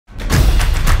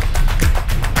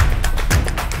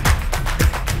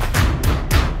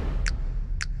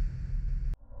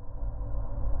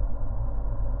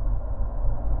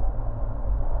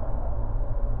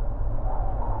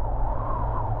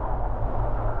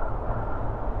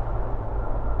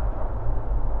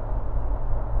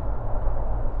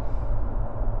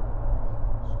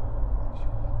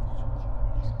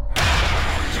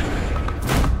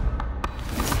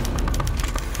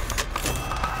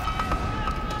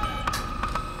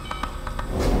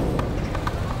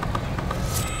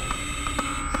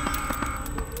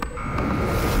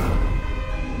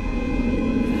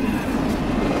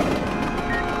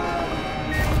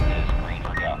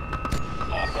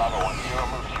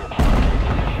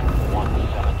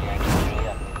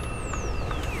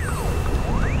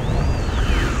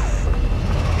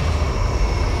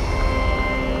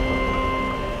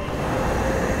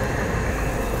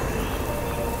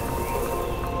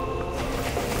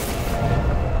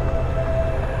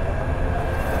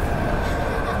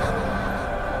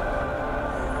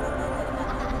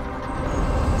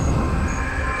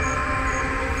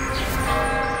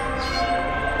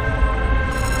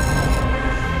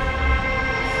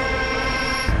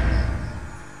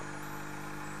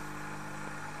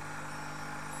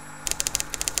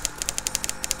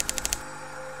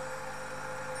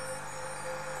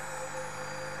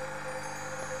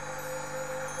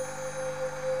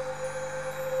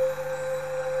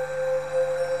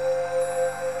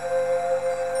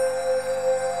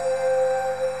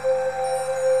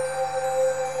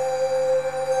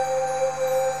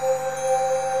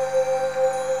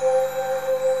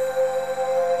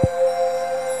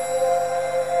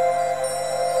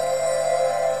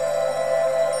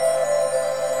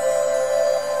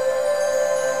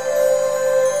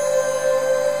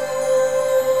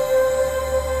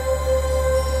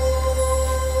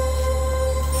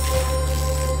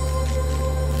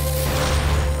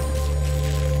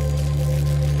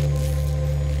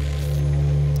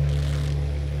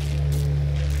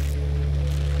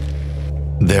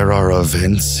There are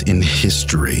events in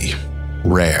history,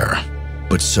 rare,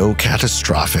 but so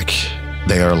catastrophic,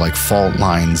 they are like fault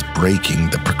lines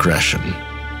breaking the progression.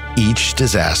 Each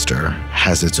disaster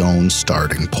has its own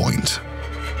starting point.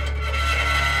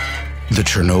 The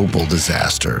Chernobyl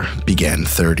disaster began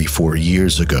 34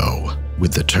 years ago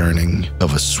with the turning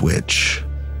of a switch.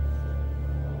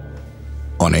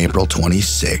 On April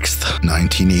 26,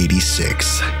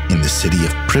 1986, in the city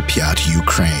of Pripyat,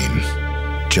 Ukraine,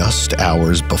 just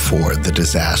hours before the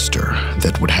disaster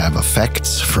that would have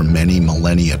effects for many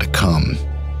millennia to come,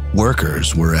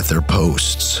 workers were at their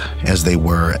posts, as they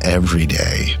were every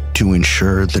day, to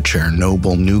ensure the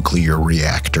Chernobyl nuclear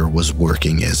reactor was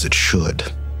working as it should.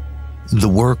 The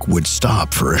work would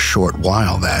stop for a short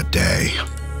while that day.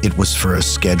 It was for a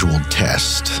scheduled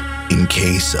test. In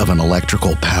case of an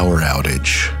electrical power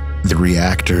outage, the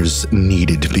reactors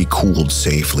needed to be cooled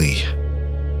safely.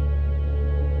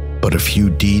 But a few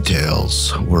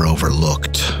details were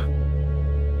overlooked.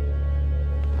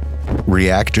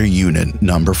 Reactor Unit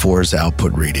Number 4's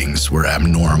output readings were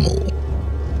abnormal.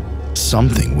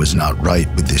 Something was not right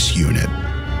with this unit.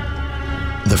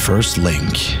 The first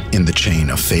link in the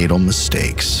chain of fatal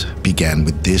mistakes began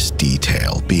with this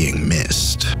detail being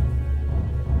missed.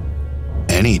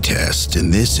 Any test in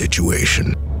this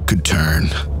situation could turn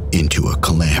into a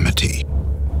calamity.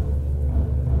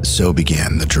 So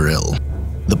began the drill.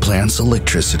 The plant's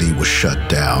electricity was shut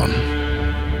down.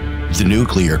 The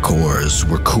nuclear cores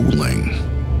were cooling.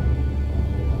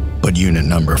 But Unit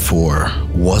Number 4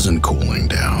 wasn't cooling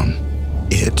down.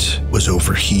 It was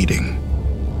overheating.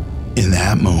 In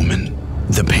that moment,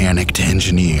 the panicked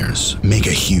engineers make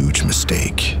a huge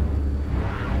mistake.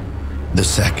 The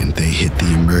second they hit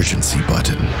the emergency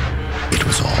button, it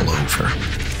was all over.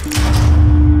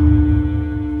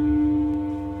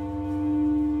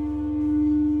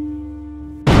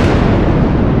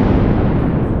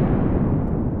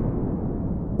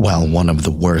 While one of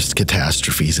the worst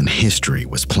catastrophes in history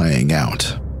was playing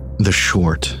out, the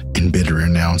short and bitter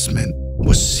announcement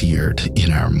was seared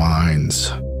in our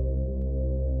minds.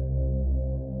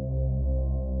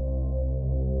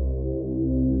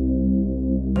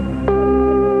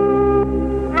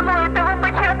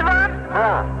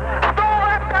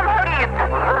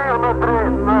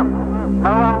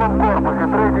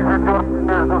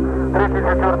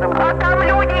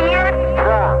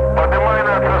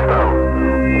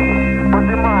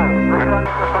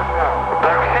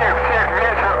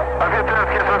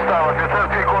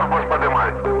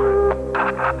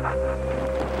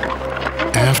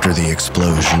 After the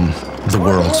explosion, the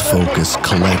world's focus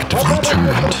collectively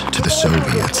turned to the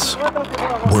Soviets.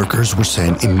 Workers were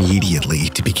sent immediately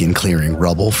to begin clearing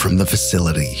rubble from the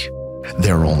facility.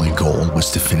 Their only goal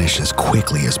was to finish as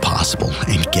quickly as possible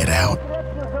and get out.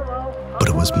 But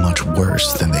it was much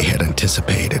worse than they had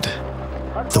anticipated.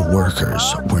 The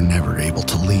workers were never able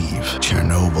to leave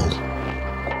Chernobyl.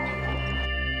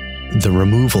 The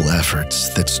removal efforts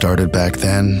that started back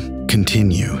then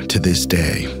continue to this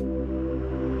day.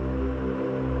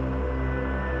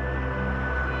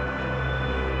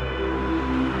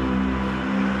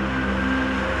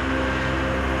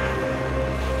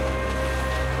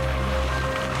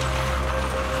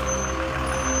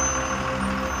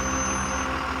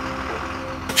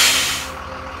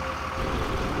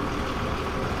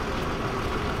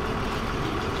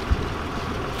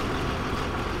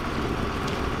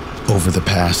 Over the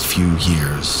past few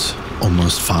years,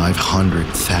 almost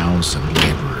 500,000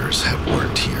 laborers have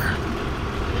worked here,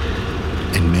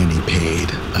 and many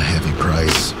paid a heavy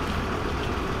price.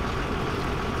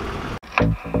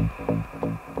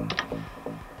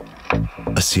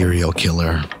 A serial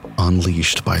killer,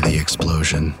 unleashed by the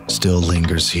explosion, still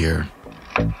lingers here.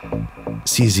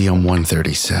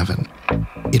 Cesium-137.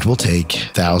 It will take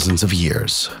thousands of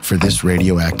years for this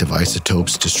radioactive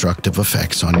isotope's destructive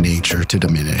effects on nature to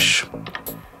diminish.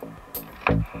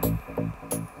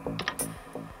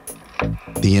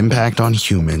 The impact on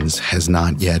humans has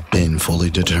not yet been fully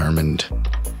determined.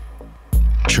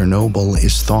 Chernobyl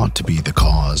is thought to be the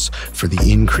cause for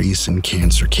the increase in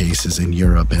cancer cases in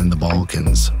Europe and the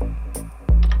Balkans.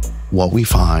 What we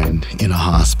find in a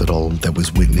hospital that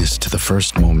was witness to the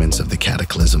first moments of the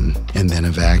cataclysm and then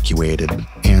evacuated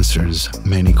answers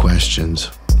many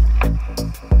questions.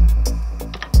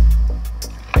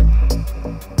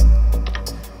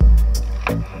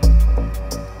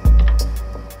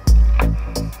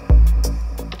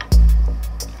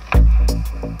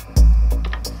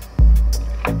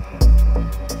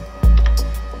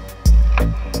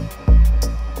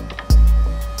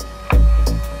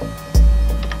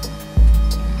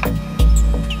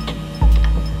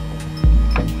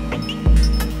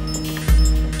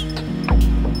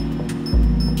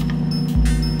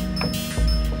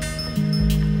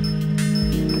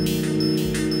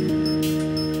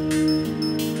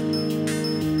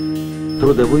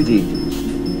 трудовой деятельности.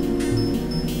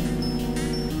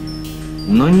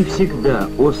 Но не всегда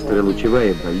острая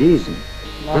лучевая болезнь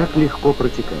так легко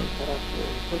протекает.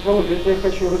 Володя, я тебя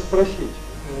хочу расспросить,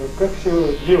 как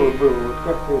все дело было, вот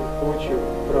как ты получил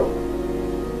правду?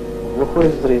 Глухой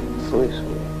взрыв слышал.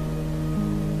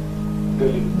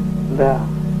 Вдали? Да.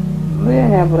 Но я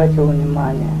не обратил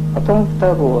внимания. Потом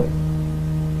второй.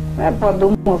 Я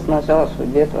подумал сначала, что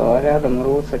где-то рядом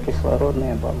рвутся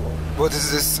кислородные баллоны. What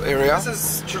is this area? This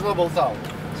is Chernobyl town.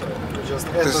 So we just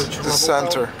entered Chernobyl the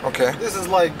center, town. okay. This is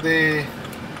like the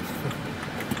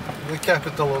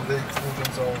capital of the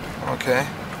explosion zone. Okay.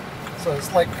 So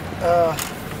it's like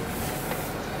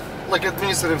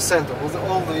administrative center with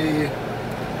all the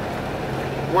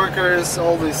workers,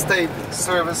 all the state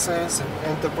services and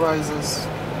enterprises.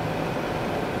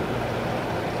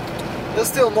 There's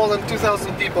still more than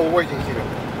 2,000 people working here.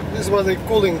 These were the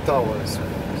cooling towers. So,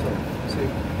 see,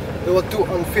 there were two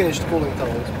unfinished cooling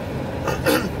towers.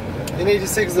 In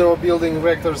 '86 they were building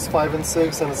reactors 5 and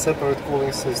 6 and a separate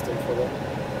cooling system for them.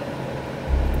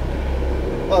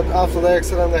 But after the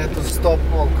accident they had to stop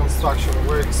all construction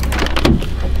works.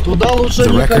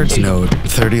 The records note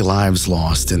 30 lives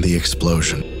lost in the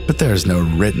explosion, but there's no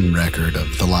written record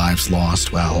of the lives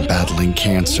lost while battling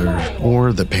cancer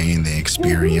or the pain they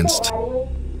experienced.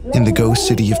 In the ghost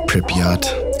city of Pripyat,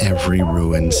 every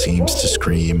ruin seems to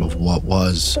scream of what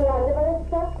was.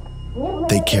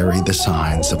 They carry the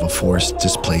signs of a forced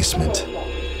displacement.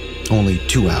 Only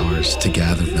 2 hours to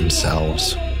gather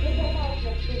themselves.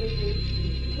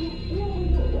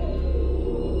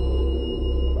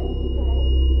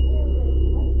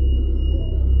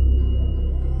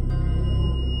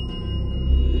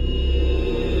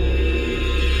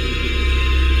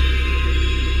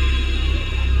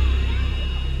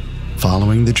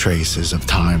 Following the traces of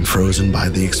time frozen by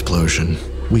the explosion,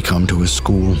 we come to a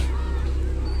school.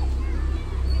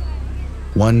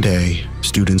 One day,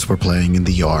 students were playing in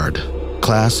the yard.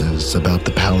 Classes about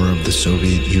the power of the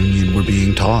Soviet Union were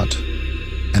being taught.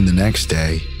 And the next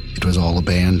day, it was all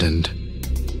abandoned.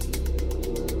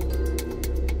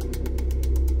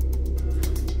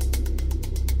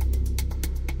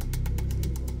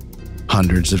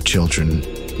 Hundreds of children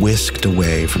whisked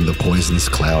away from the poisonous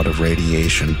cloud of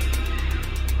radiation.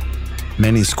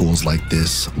 Many schools like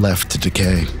this left to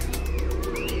decay.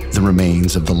 The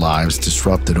remains of the lives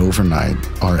disrupted overnight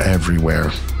are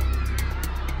everywhere.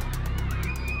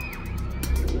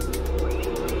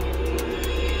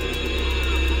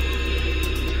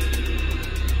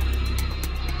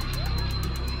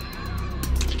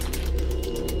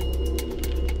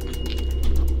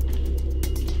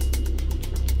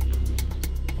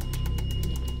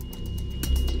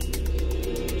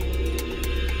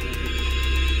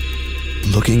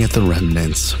 Looking at the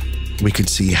remnants, we could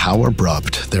see how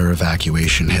abrupt their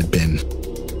evacuation had been.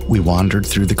 We wandered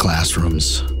through the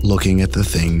classrooms, looking at the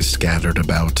things scattered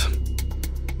about.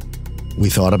 We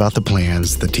thought about the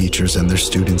plans the teachers and their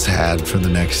students had for the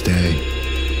next day.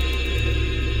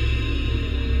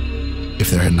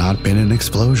 If there had not been an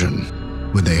explosion,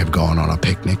 would they have gone on a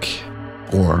picnic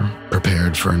or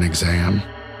prepared for an exam?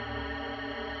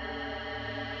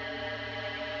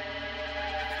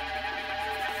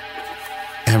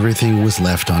 Everything was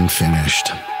left unfinished.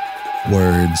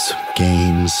 Words,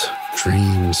 games,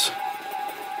 dreams.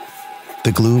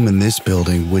 The gloom in this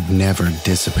building would never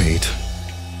dissipate.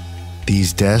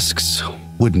 These desks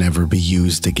would never be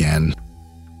used again.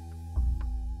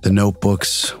 The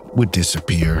notebooks would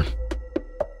disappear.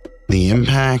 The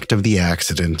impact of the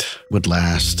accident would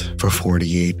last for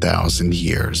 48,000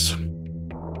 years.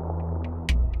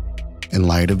 In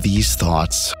light of these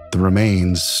thoughts, the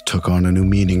remains took on a new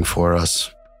meaning for us.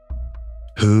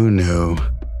 Who knew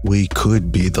we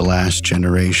could be the last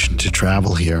generation to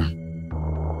travel here?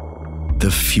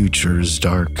 The future's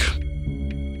dark.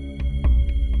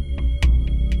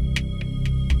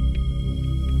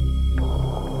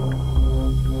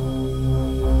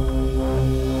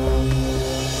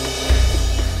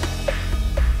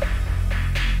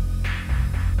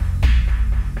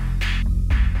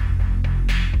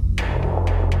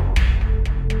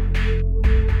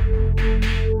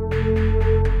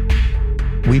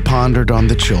 We pondered on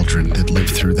the children that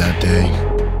lived through that day.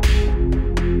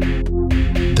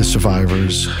 The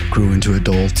survivors grew into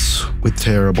adults with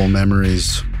terrible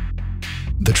memories.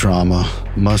 The trauma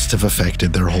must have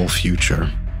affected their whole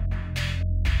future.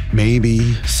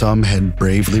 Maybe some had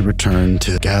bravely returned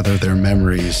to gather their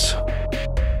memories.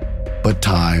 But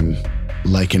time,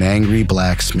 like an angry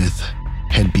blacksmith,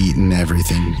 had beaten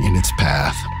everything in its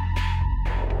path.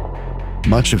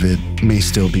 Much of it may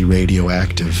still be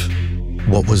radioactive.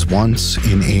 What was once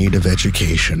in aid of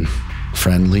education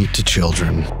friendly to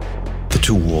children, the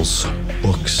tools,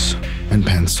 books, and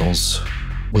pencils,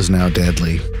 was now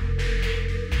deadly.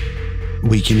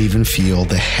 We can even feel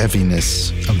the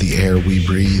heaviness of the air we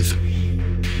breathe.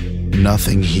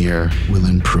 Nothing here will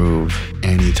improve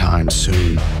anytime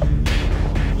soon.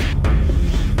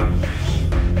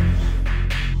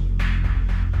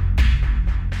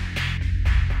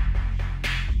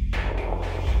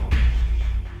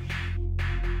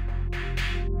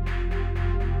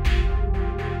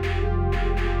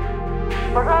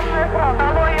 Пожарная охрана.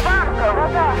 Алло, Иванка.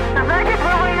 Да. Значит,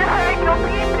 вы выезжаете в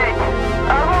Припять.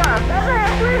 Алло. Да, я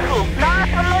слышу. На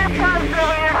атомную станцию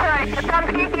выезжаете. Там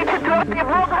 3-4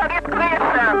 блок горит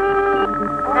крыша.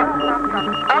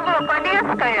 Алло,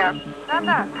 Полесская.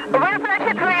 Да. Вы,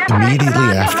 значит, выезжаете. Immediately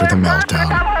after the meltdown,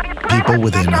 people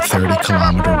within a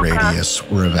 30-kilometer radius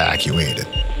were evacuated.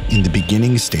 In the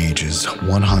beginning stages,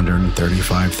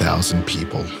 135,000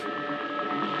 people.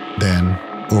 Then,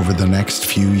 over the next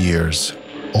few years,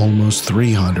 almost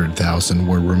 300,000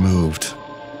 were removed.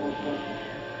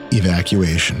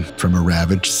 Evacuation from a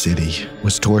ravaged city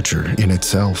was torture in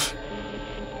itself.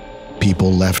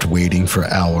 People left waiting for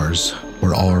hours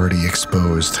were already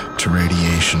exposed to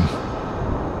radiation.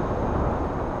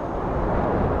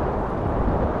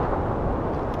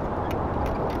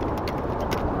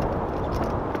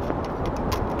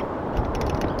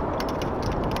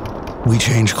 We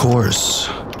changed course,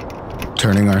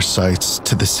 turning our sights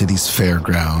to the city's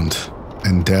fairground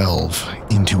and delve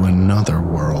into another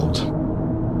world.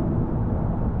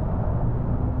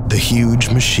 The huge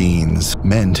machines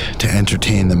meant to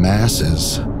entertain the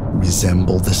masses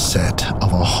resemble the set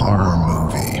of a horror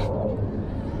movie.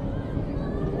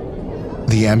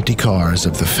 The empty cars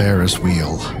of the Ferris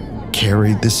wheel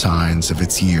carried the signs of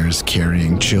its years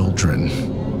carrying children.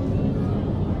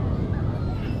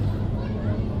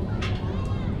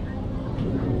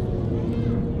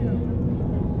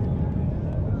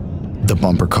 The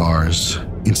bumper cars,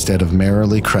 instead of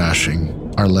merrily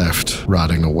crashing, are left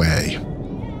rotting away.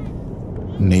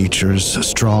 Nature's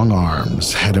strong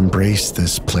arms had embraced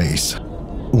this place.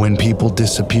 When people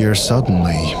disappear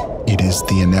suddenly, it is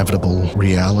the inevitable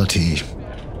reality.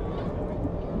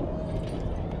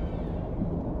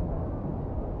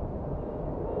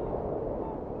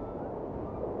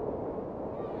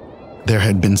 There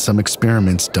had been some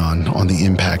experiments done on the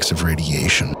impacts of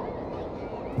radiation.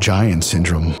 Giant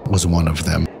syndrome was one of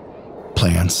them.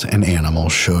 Plants and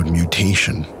animals showed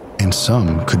mutation, and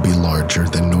some could be larger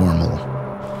than normal.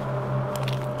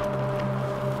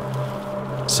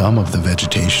 Some of the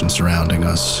vegetation surrounding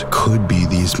us could be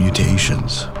these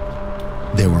mutations.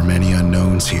 There were many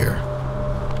unknowns here,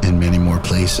 and many more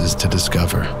places to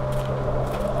discover.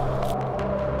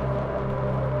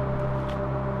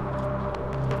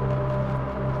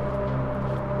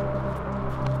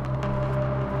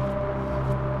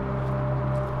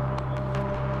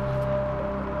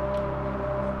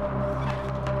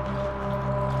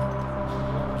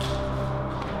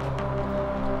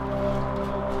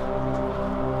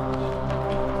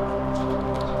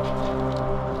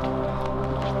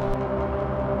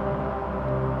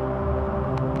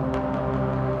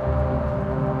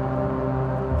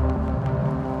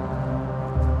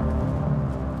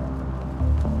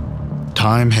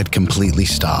 Time had completely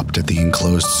stopped at the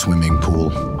enclosed swimming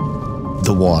pool.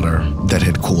 The water that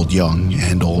had cooled young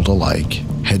and old alike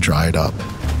had dried up,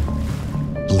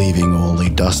 leaving only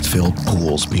dust-filled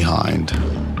pools behind.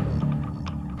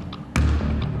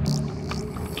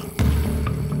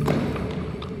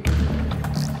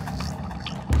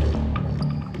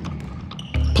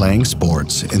 Playing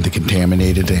sports in the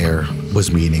contaminated air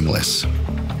was meaningless.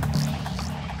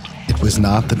 It was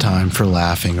not the time for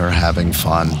laughing or having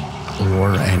fun,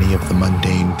 or any of the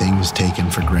mundane things taken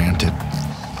for granted.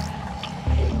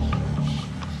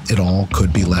 It all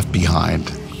could be left behind.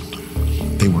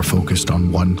 They were focused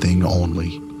on one thing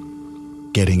only: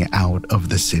 getting out of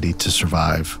the city to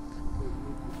survive.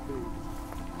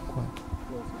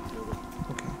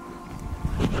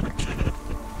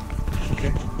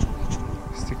 Okay.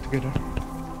 Stick together.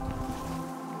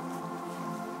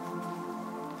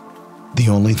 The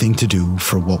only thing to do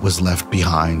for what was left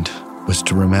behind was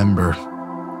to remember.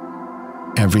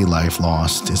 Every life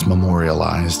lost is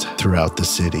memorialized throughout the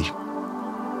city.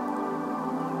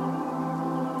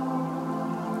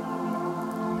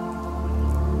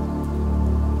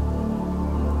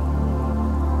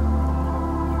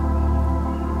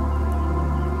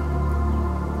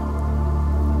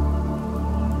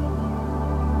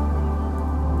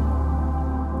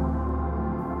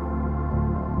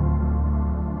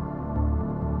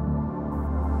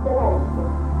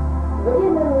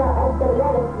 Временно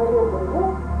оставляя свое белье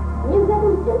Не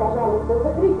забудьте, пожалуйста,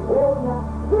 закрыть окна,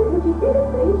 выключить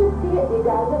электрические и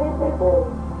газовые приборы.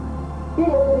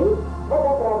 Перекрыть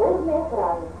водопроводные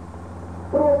краны.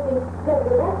 Просим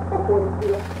соблюдать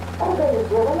спокойствие,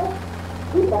 организованность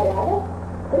и порядок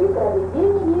при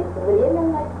проведении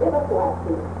временной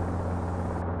эвакуации.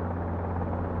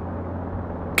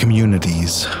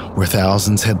 Communities where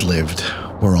thousands had lived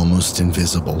were almost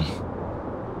invisible.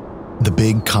 The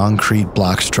big concrete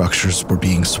block structures were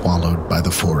being swallowed by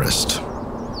the forest.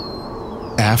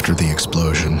 After the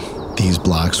explosion, these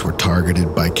blocks were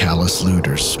targeted by callous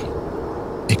looters.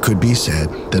 It could be said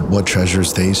that what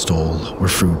treasures they stole were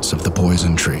fruits of the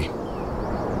poison tree.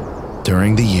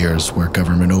 During the years where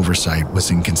government oversight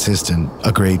was inconsistent,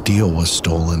 a great deal was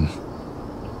stolen.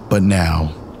 But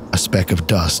now, a speck of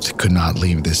dust could not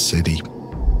leave this city.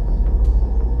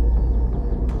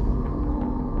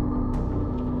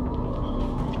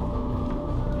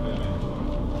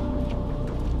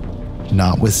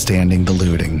 Notwithstanding the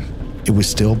looting, it was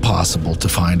still possible to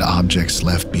find objects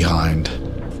left behind.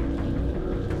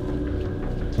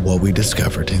 What we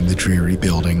discovered in the dreary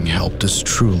building helped us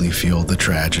truly feel the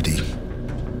tragedy.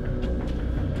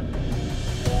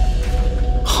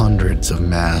 Hundreds of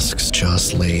masks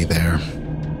just lay there.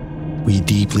 We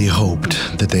deeply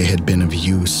hoped that they had been of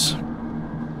use.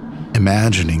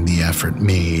 Imagining the effort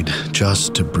made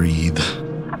just to breathe,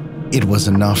 it was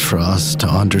enough for us to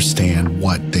understand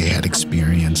what they had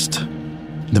experienced.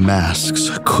 The masks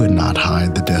could not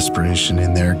hide the desperation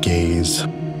in their gaze.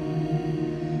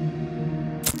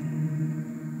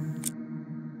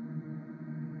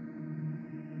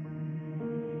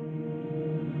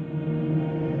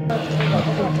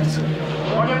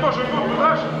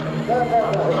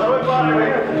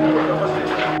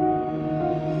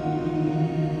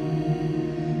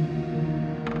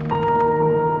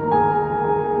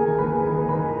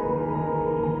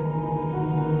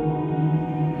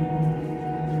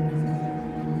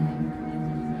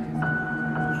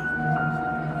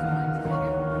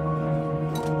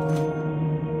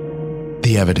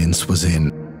 The evidence was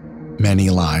in. Many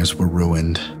lives were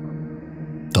ruined.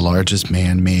 The largest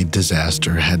man-made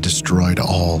disaster had destroyed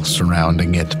all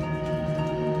surrounding it.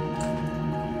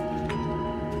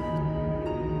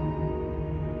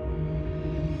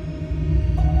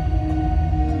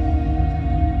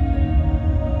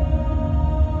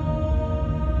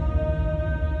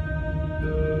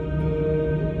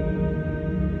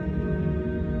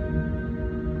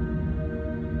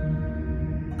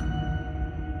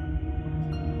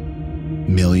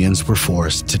 Millions were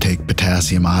forced to take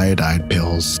potassium iodide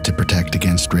pills to protect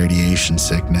against radiation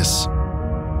sickness.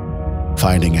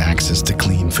 Finding access to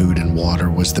clean food and water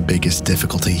was the biggest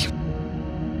difficulty.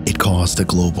 It caused a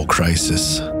global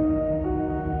crisis.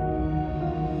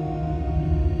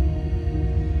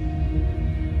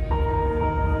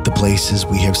 The places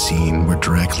we have seen were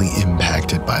directly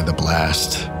impacted by the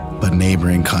blast, but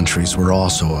neighboring countries were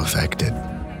also affected,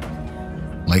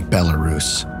 like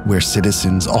Belarus, where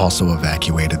citizens also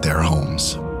evacuated their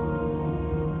homes.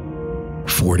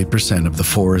 40% of the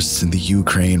forests in the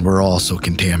Ukraine were also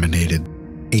contaminated.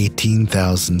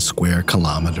 18,000 square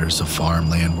kilometers of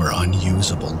farmland were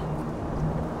unusable.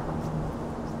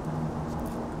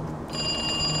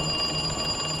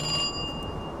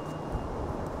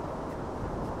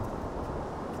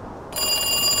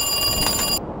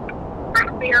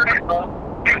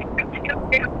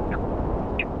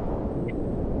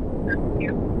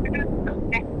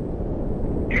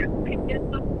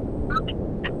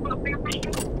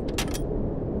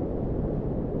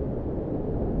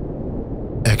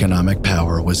 Economic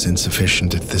power was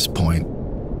insufficient at this point.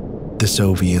 The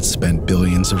Soviets spent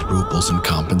billions of rubles in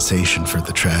compensation for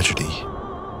the tragedy,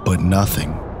 but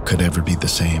nothing could ever be the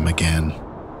same again.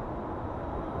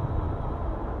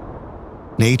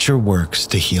 Nature works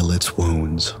to heal its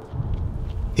wounds.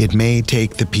 It may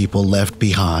take the people left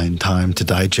behind time to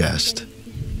digest,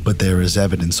 but there is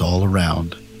evidence all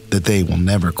around that they will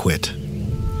never quit.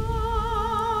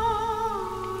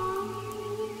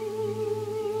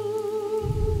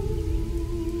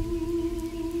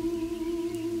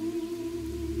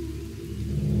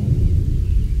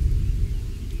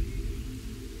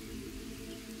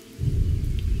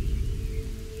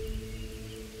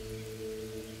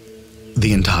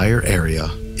 The entire area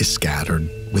is scattered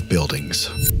with buildings.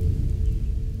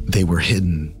 They were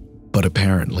hidden, but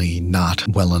apparently not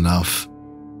well enough.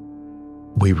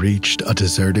 We reached a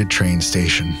deserted train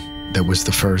station that was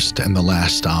the first and the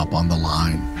last stop on the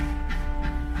line.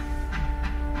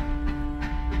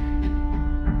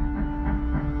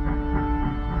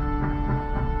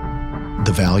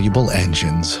 The valuable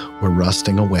engines were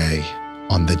rusting away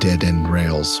on the dead-end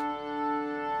rails.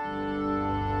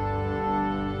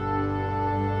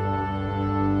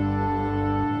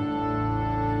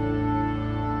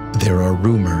 there are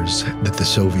rumors that the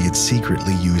Soviets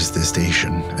secretly used this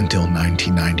station until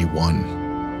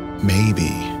 1991.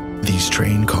 Maybe these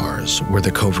train cars were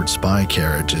the covert spy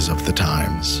carriages of the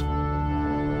times.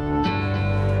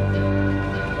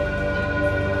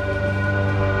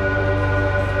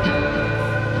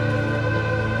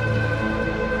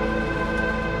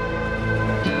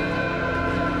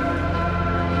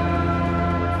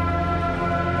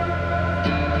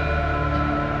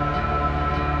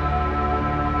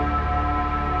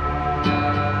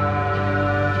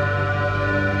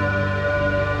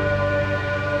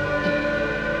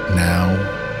 Now,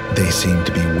 they seem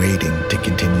to be waiting to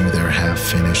continue their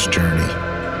half-finished journey.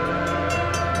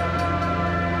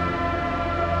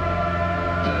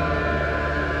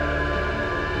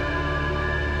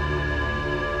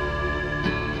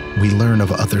 We learn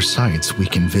of other sites we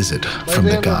can visit from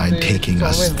the guide taking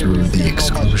us through the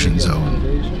exclusion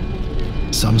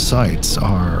zone. Some sites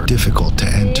are difficult to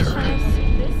enter,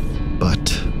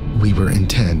 but we were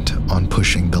intent on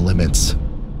pushing the limits.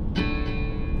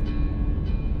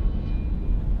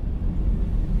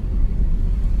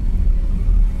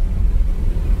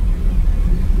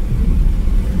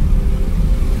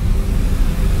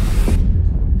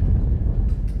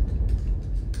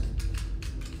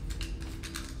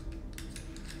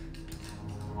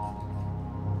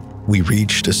 We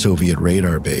reached a Soviet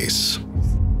radar base.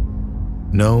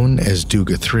 Known as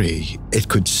Duga 3, it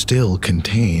could still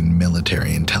contain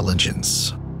military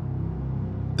intelligence.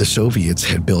 The Soviets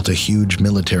had built a huge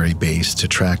military base to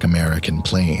track American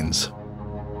planes.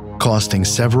 Costing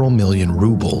several million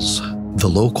rubles, the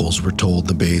locals were told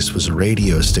the base was a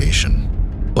radio station,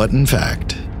 but in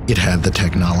fact, it had the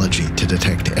technology to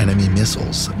detect enemy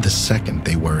missiles the second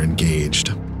they were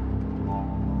engaged.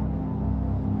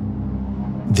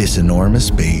 This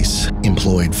enormous base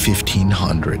employed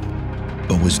 1,500,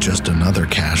 but was just another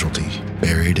casualty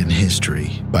buried in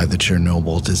history by the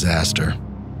Chernobyl disaster.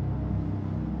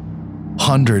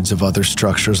 Hundreds of other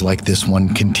structures like this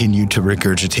one continued to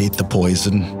regurgitate the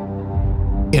poison.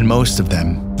 In most of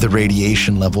them, the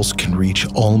radiation levels can reach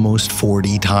almost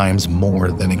 40 times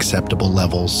more than acceptable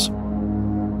levels.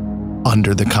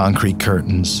 Under the concrete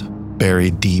curtains,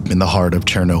 buried deep in the heart of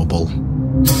Chernobyl,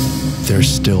 there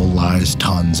still lies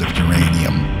tons of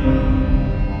uranium.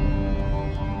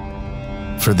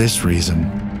 For this reason,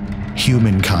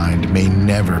 humankind may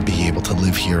never be able to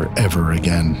live here ever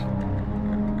again.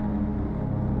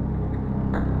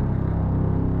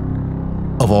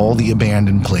 Of all the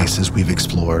abandoned places we've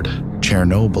explored,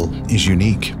 Chernobyl is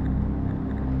unique.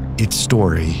 Its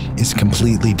story is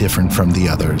completely different from the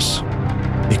others,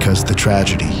 because the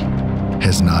tragedy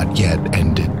has not yet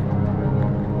ended.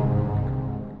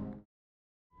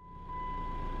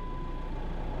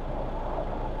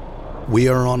 We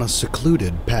are on a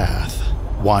secluded path,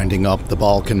 winding up the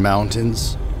Balkan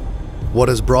Mountains. What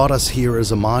has brought us here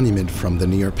is a monument from the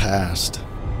near past.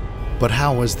 But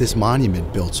how was this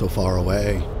monument built so far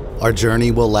away? Our journey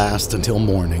will last until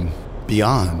morning.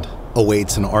 Beyond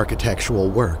awaits an architectural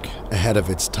work ahead of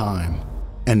its time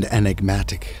and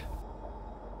enigmatic.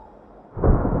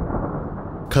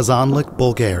 Kazanlak,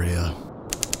 Bulgaria.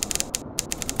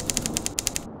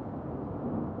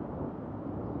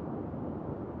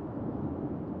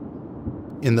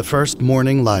 In the first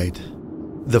morning light,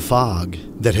 the fog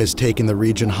that has taken the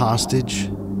region hostage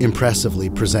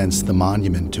impressively presents the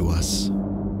monument to us.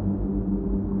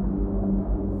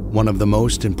 One of the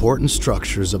most important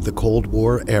structures of the Cold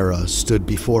War era stood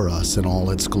before us in all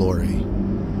its glory.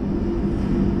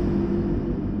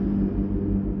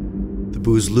 The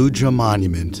Buzludzha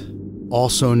Monument,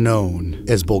 also known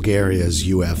as Bulgaria's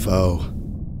UFO.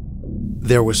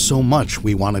 There was so much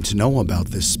we wanted to know about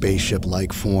this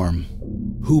spaceship-like form.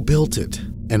 Who built it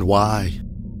and why?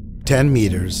 10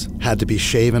 meters had to be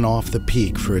shaven off the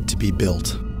peak for it to be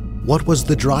built. What was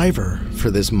the driver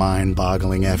for this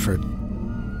mind-boggling effort?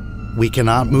 We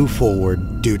cannot move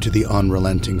forward due to the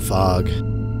unrelenting fog.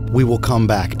 We will come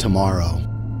back tomorrow.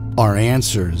 Our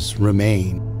answers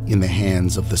remain in the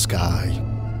hands of the sky.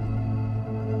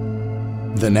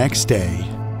 The next day,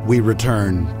 we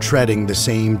return, treading the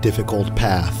same difficult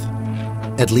path.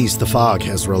 At least the fog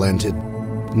has relented.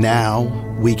 Now,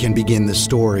 we can begin the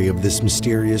story of this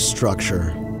mysterious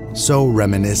structure, so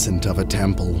reminiscent of a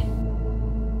temple.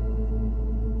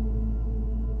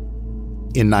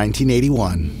 In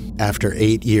 1981, after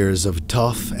 8 years of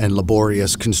tough and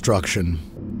laborious construction,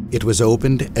 it was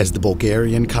opened as the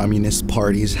Bulgarian Communist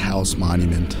Party's house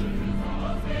monument.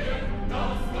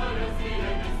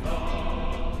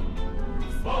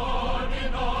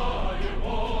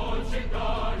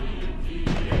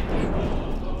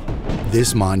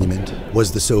 This monument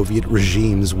was the Soviet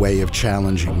regime's way of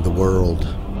challenging the world.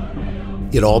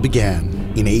 It all began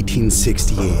in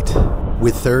 1868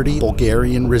 with 30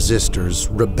 Bulgarian resistors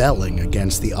rebelling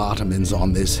against the Ottomans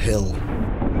on this hill.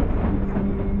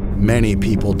 Many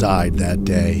people died that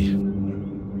day.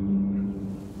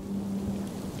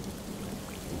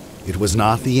 It was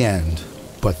not the end,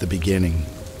 but the beginning.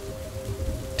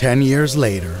 10 years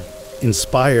later,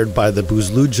 inspired by the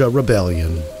Buzludzha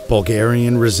rebellion,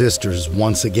 Bulgarian resistors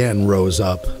once again rose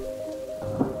up.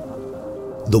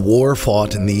 The war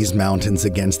fought in these mountains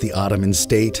against the Ottoman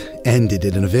state ended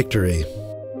in a victory.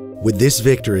 With this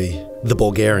victory, the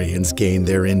Bulgarians gained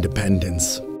their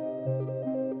independence.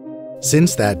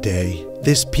 Since that day,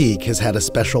 this peak has had a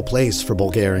special place for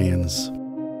Bulgarians.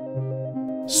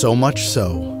 So much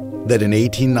so that in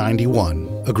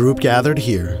 1891, a group gathered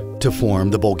here to form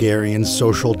the Bulgarian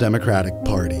Social Democratic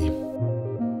Party.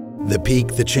 The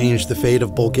peak that changed the fate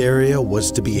of Bulgaria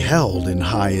was to be held in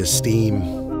high esteem.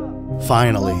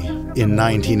 Finally, in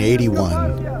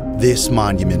 1981, this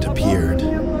monument appeared.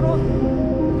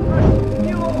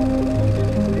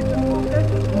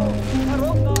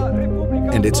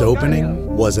 And its opening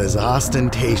was as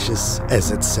ostentatious as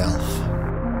itself.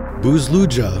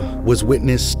 Buzludzha was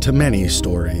witness to many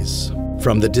stories,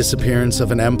 from the disappearance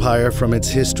of an empire from its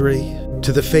history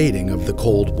to the fading of the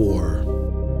Cold War,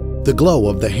 the glow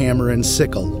of the hammer and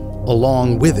sickle,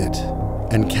 along with it,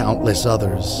 and countless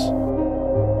others.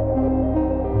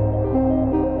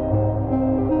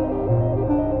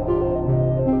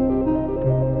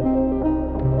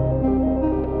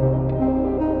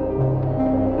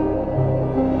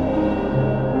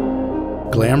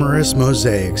 Glamorous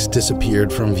mosaics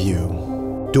disappeared from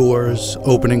view. Doors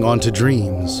opening onto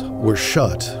dreams were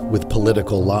shut with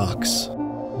political locks.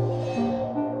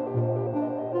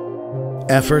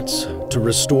 Efforts to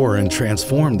restore and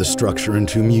transform the structure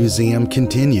into a museum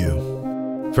continue.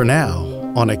 For now,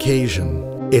 on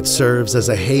occasion, it serves as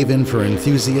a haven for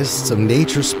enthusiasts of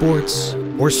nature sports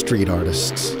or street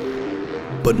artists.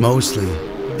 But mostly,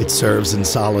 it serves in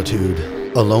solitude,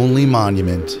 a lonely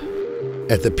monument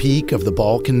at the peak of the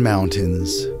Balkan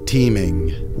Mountains,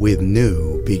 teeming with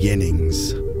new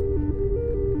beginnings.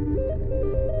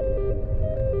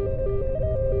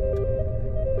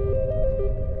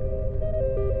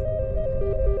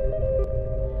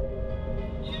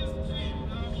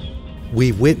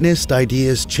 We've witnessed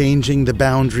ideas changing the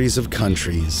boundaries of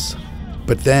countries,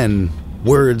 but then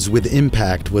words with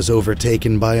impact was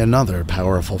overtaken by another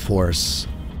powerful force.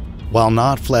 While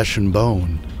not flesh and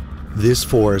bone, this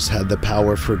force had the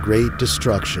power for great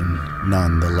destruction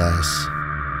nonetheless.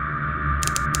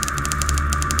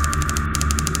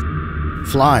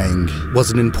 Flying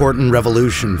was an important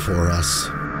revolution for us.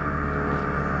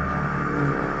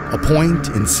 A point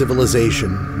in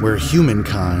civilization where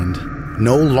humankind,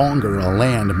 no longer a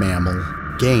land mammal,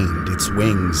 gained its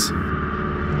wings.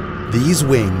 These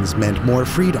wings meant more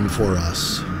freedom for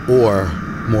us, or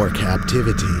more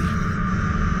captivity.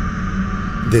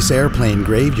 This airplane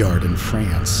graveyard in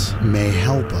France may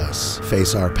help us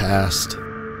face our past,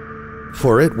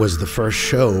 for it was the first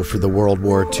show for the World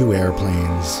War II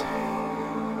airplanes.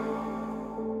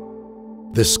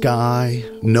 The sky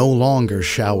no longer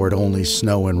showered only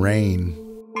snow and rain.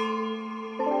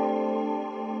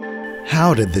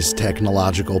 How did this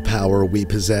technological power we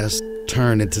possessed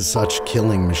turn into such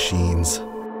killing machines?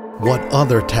 What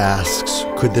other tasks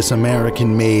could this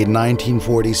American-made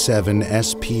 1947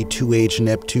 SP-2H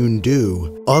Neptune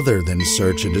do other than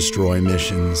search and destroy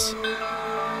missions?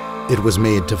 It was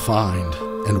made to find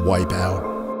and wipe out.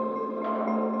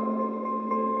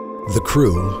 The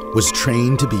crew was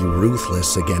trained to be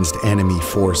ruthless against enemy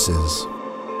forces.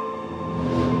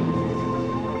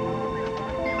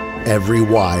 Every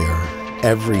wire,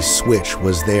 every switch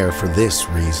was there for this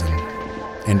reason,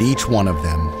 and each one of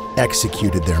them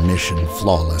executed their mission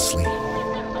flawlessly.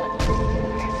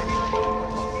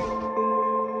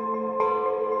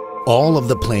 All of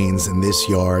the planes in this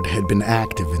yard had been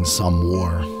active in some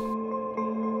war.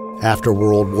 After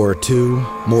World War II,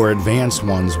 more advanced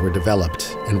ones were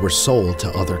developed and were sold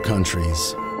to other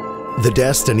countries. The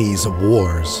destinies of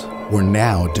wars were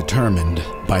now determined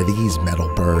by these metal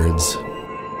birds.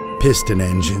 Piston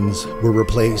engines were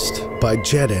replaced by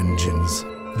jet engines.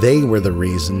 They were the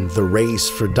reason the race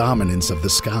for dominance of the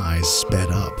skies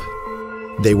sped up.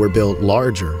 They were built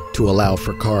larger to allow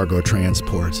for cargo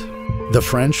transport. The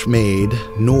French-made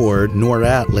Nord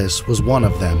Atlas was one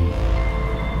of them.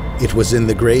 It was in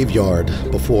the graveyard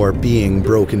before being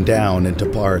broken down into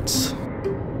parts.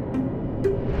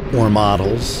 Or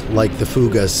models like the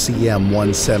Fuga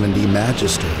CM-170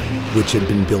 Magister, which had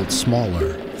been built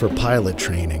smaller for pilot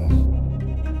training.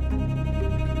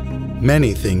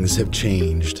 Many things have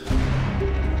changed,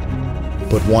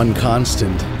 but one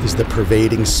constant is the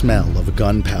pervading smell of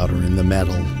gunpowder in the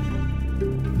metal.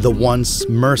 The once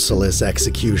merciless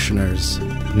executioners,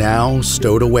 now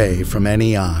stowed away from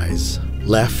any eyes,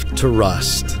 left to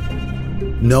rust.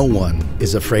 No one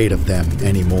is afraid of them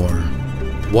anymore.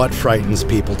 What frightens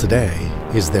people today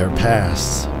is their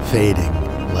pasts fading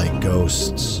like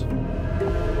ghosts.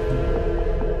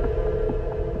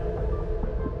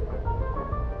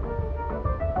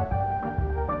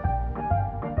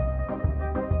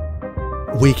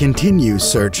 We continue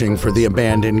searching for the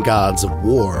abandoned gods of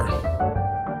war.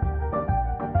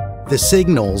 The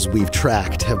signals we've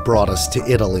tracked have brought us to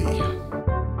Italy.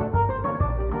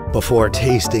 Before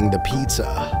tasting the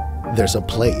pizza, there's a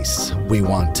place we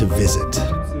want to visit.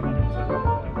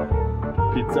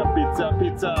 Pizza, pizza,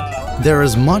 pizza! There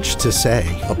is much to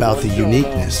say about the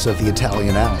uniqueness of the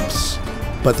Italian Alps,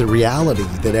 but the reality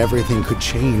that everything could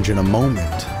change in a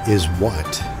moment is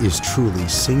what is truly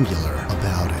singular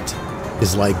about it.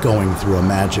 Is like going through a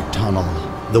magic tunnel.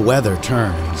 The weather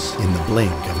turns in the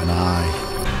blink of an eye.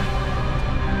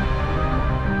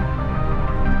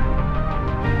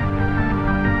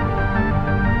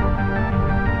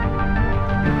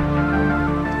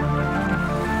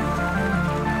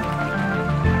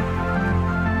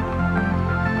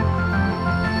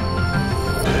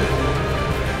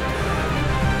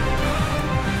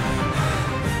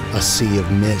 A sea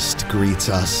of mist greets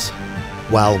us.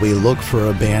 While we look for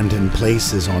abandoned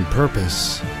places on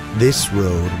purpose, this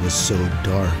road was so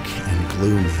dark and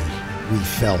gloomy, we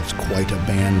felt quite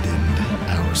abandoned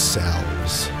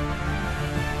ourselves.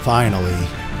 Finally,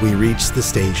 we reached the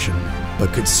station,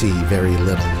 but could see very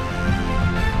little.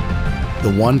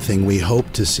 The one thing we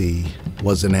hoped to see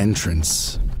was an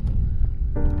entrance.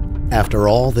 After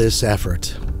all this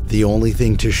effort, the only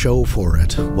thing to show for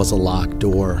it was a locked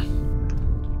door.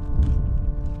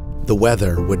 The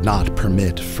weather would not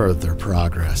permit further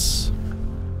progress.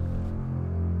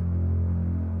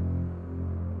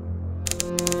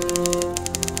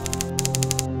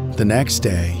 The next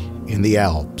day, in the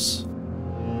Alps,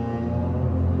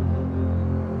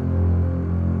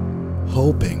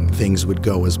 hoping things would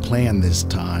go as planned this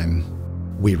time,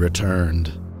 we returned.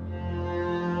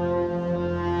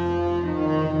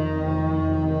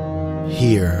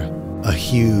 Here, a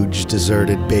huge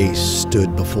deserted base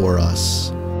stood before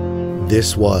us.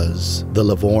 This was the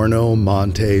Livorno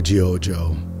Monte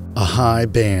Giorgio, a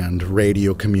high-band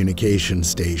radio communication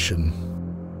station.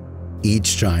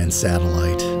 Each giant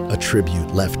satellite, a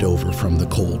tribute left over from the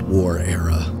Cold War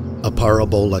era, a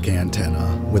parabolic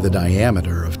antenna with a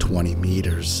diameter of 20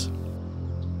 meters.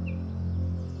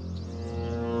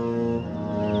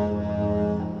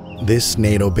 This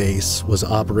NATO base was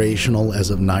operational as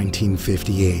of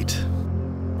 1958.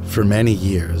 For many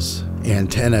years,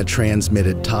 antenna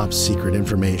transmitted top-secret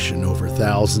information over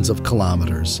thousands of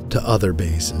kilometers to other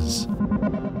bases.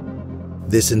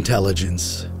 This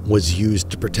intelligence was used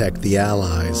to protect the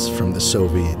Allies from the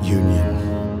Soviet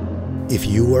Union. If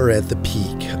you are at the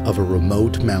peak of a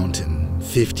remote mountain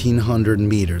 1,500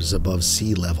 meters above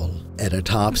sea level at a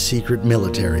top-secret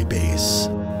military base,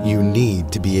 you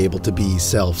need to be able to be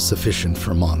self-sufficient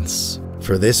for months.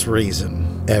 For this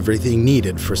reason, everything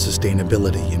needed for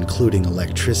sustainability, including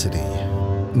electricity.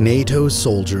 NATO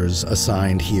soldiers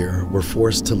assigned here were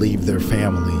forced to leave their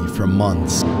family for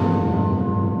months.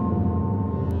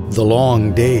 The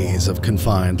long days of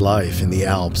confined life in the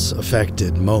Alps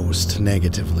affected most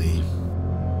negatively.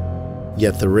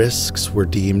 Yet the risks were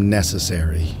deemed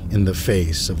necessary in the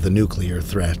face of the nuclear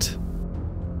threat.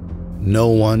 No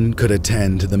one could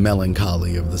attend to the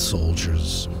melancholy of the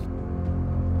soldiers.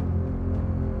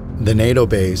 The NATO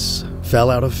base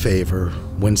fell out of favor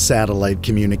when satellite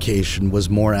communication was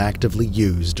more actively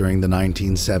used during the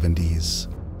 1970s.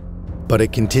 But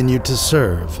it continued to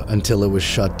serve until it was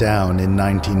shut down in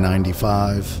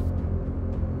 1995.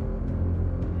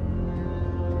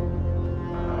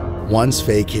 Once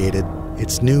vacated,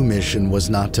 its new mission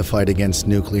was not to fight against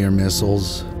nuclear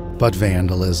missiles, but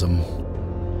vandalism.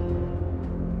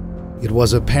 It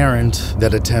was apparent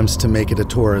that attempts to make it a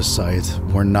tourist site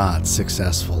were not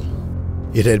successful.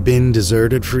 It had been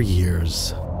deserted for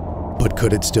years, but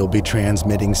could it still be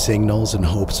transmitting signals in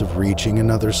hopes of reaching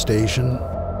another station?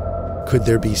 Could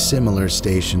there be similar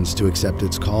stations to accept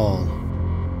its call?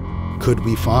 Could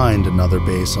we find another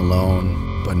base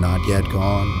alone, but not yet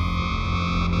gone?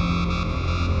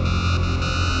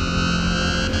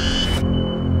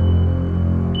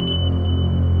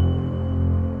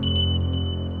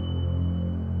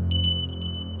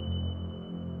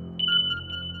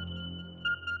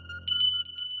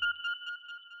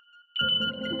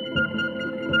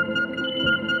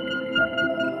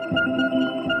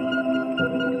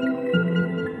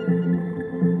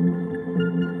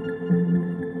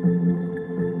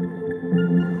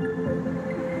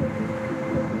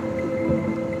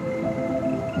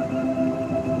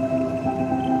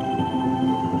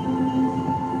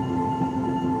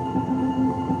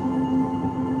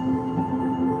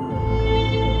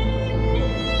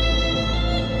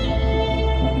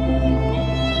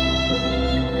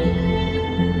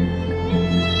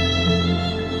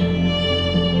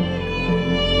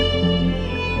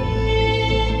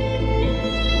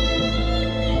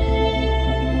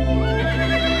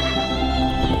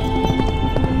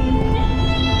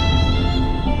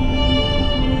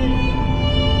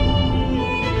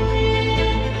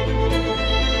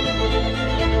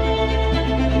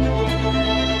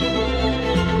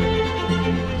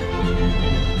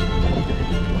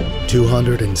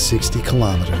 260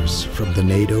 kilometers from the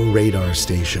Nato radar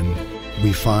station,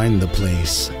 we find the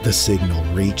place the signal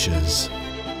reaches.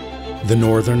 The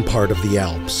northern part of the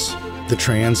Alps. The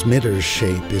transmitter's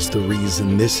shape is the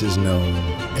reason this is known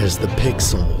as the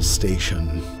Pixel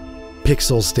Station.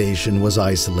 Pixel Station was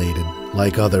isolated,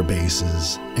 like other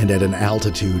bases, and at an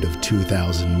altitude of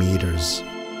 2,000 meters.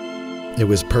 It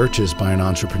was purchased by an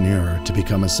entrepreneur to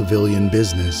become a civilian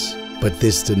business, but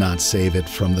this did not save it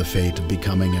from the fate of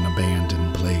becoming an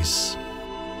abandoned place.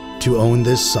 To own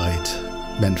this site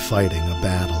meant fighting a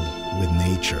battle with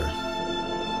nature.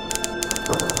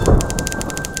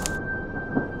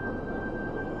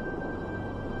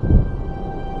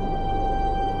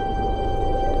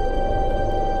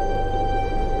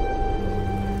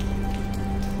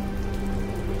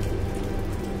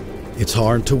 It's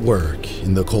hard to work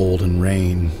in the cold and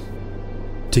rain.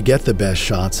 To get the best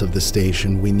shots of the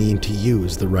station, we need to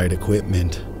use the right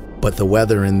equipment. But the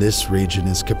weather in this region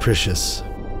is capricious.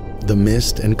 The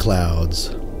mist and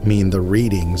clouds mean the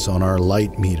readings on our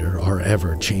light meter are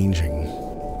ever changing.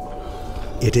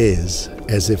 It is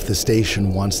as if the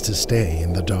station wants to stay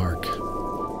in the dark.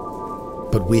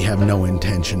 But we have no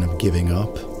intention of giving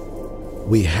up.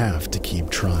 We have to keep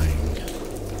trying.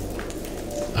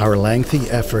 Our lengthy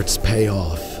efforts pay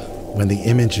off when the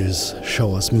images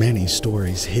show us many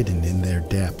stories hidden in their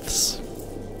depths.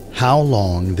 How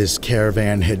long this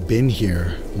caravan had been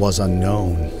here was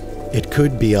unknown. It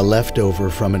could be a leftover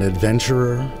from an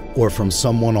adventurer or from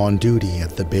someone on duty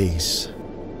at the base.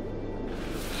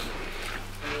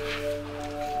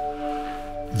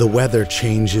 The weather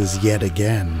changes yet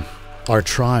again. Our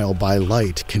trial by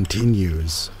light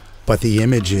continues, but the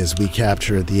images we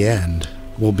capture at the end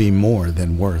will be more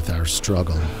than worth our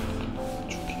struggle.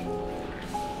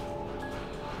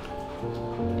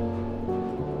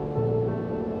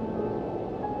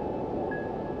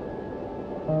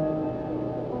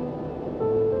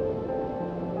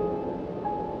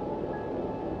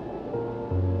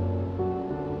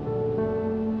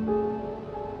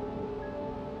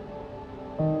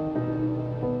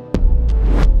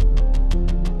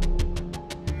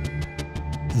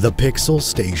 The Pixel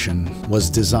Station was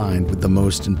designed with the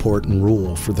most important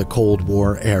rule for the Cold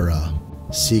War era: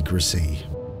 secrecy.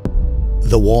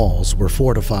 The walls were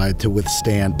fortified to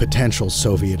withstand potential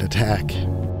Soviet attack,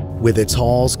 with its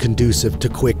halls conducive to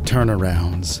quick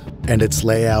turnarounds, and its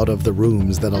layout of the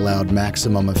rooms that allowed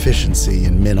maximum efficiency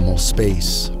in minimal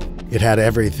space. It had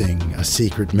everything a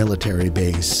secret military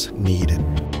base needed.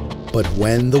 But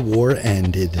when the war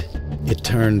ended, it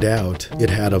turned out it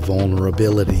had a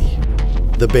vulnerability.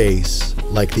 The base,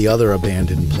 like the other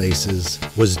abandoned places,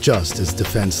 was just as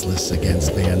defenseless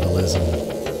against vandalism.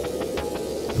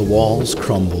 The walls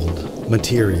crumbled,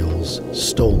 materials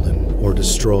stolen or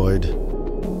destroyed.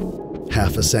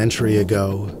 Half a century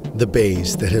ago, the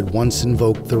base that had once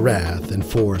invoked the wrath and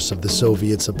force of the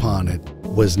Soviets upon it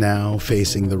was now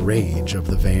facing the rage of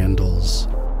the Vandals.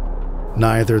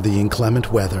 Neither the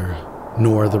inclement weather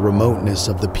nor the remoteness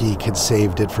of the peak had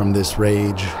saved it from this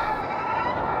rage.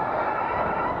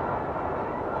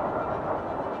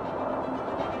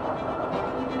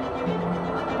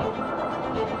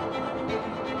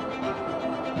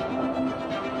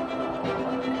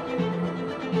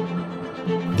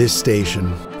 This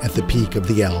station, at the peak of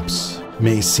the Alps,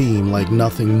 may seem like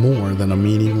nothing more than a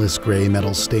meaningless gray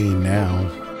metal stain now.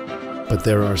 But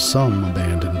there are some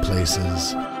abandoned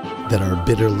places that are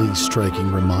bitterly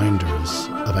striking reminders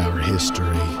of our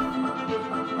history.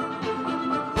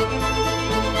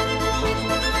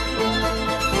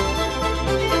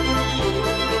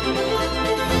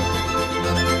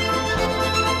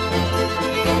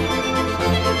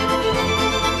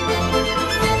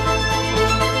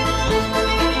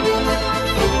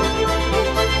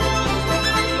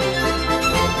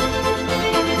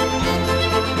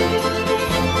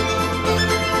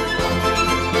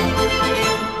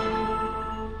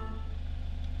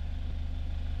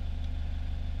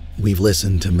 We've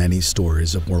listened to many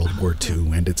stories of World War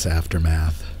II and its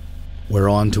aftermath. We're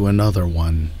on to another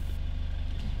one.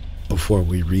 Before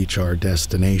we reach our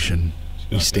destination,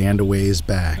 we stand a ways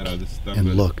back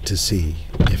and look to see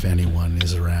if anyone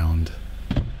is around.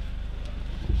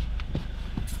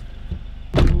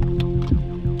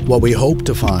 What we hope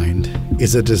to find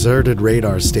is a deserted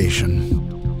radar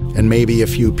station, and maybe a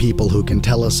few people who can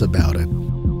tell us about it.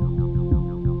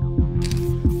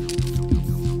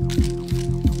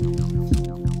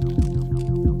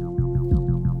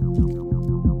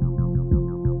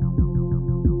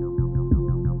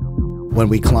 When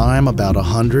we climb about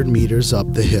 100 meters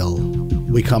up the hill,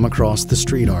 we come across the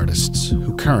street artists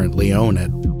who currently own it.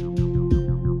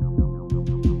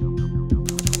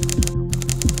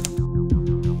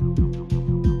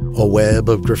 A web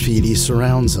of graffiti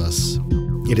surrounds us.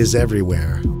 It is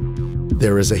everywhere.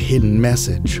 There is a hidden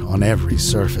message on every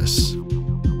surface.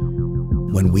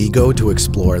 When we go to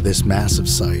explore this massive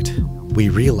site, we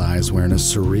realize we're in a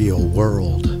surreal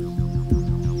world.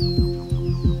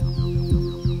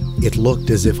 It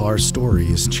looked as if our story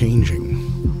is changing.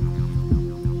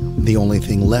 The only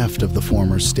thing left of the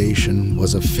former station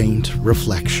was a faint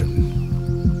reflection.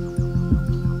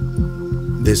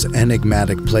 This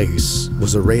enigmatic place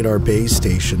was a radar base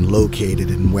station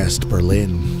located in West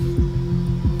Berlin.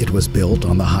 It was built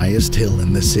on the highest hill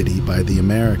in the city by the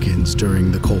Americans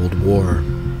during the Cold War.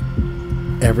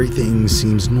 Everything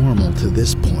seems normal to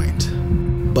this point,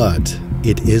 but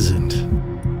it isn't.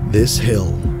 This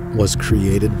hill was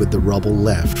created with the rubble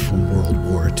left from World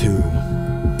War II.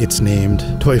 It's named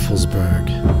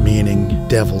Teufelsberg, meaning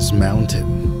Devil's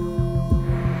Mountain.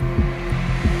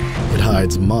 It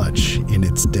hides much in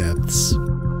its depths.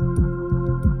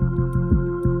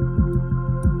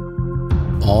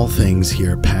 All things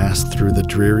here pass through the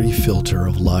dreary filter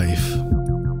of life.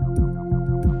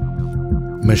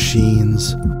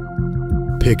 Machines,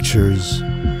 pictures,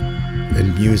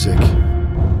 and music.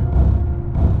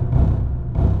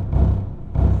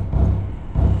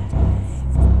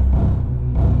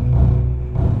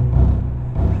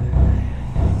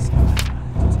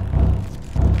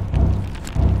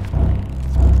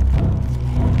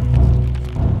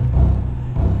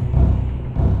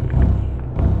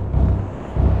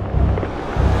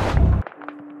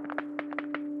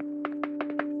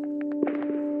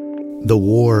 The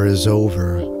war is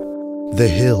over. The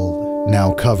hill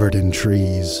now covered in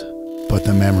trees, but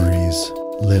the memories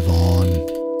live on.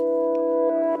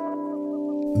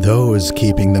 Those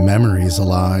keeping the memories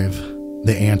alive,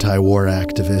 the anti-war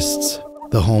activists,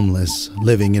 the homeless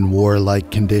living in war-like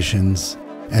conditions,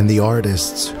 and the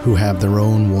artists who have their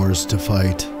own wars to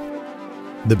fight.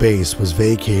 The base was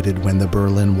vacated when the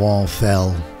Berlin Wall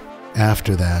fell.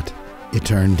 After that, it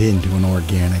turned into an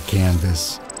organic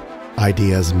canvas.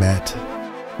 Ideas met,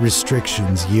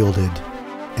 restrictions yielded,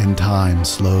 and time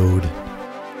slowed.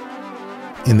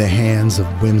 In the hands of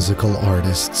whimsical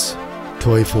artists,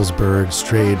 Teufelsberg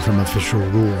strayed from official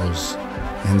rules,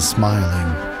 and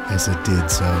smiling as it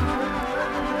did so.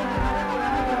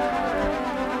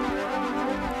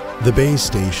 The base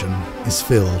station is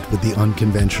filled with the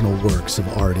unconventional works of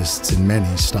artists in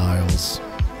many styles.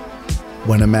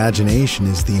 When imagination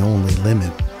is the only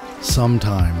limit,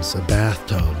 sometimes a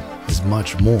bathtub is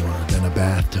much more than a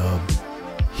bathtub.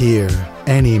 Here,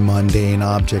 any mundane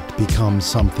object becomes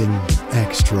something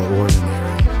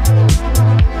extraordinary.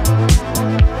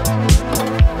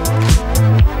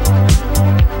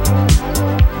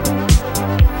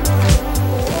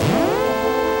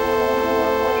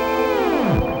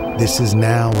 This is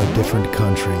now a different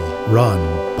country, run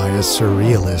by a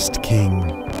surrealist king,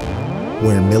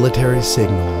 where military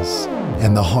signals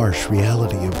and the harsh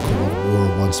reality of Cold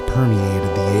War once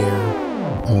permeated the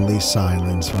air, only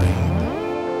silence reigned.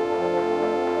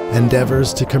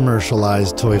 Endeavors to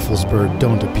commercialize Teufelsberg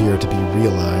don't appear to be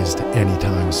realized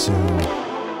anytime soon.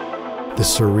 The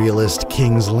surrealist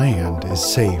king's land is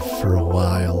safe for a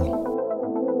while.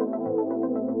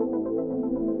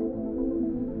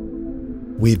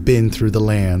 We've been through the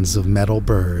lands of metal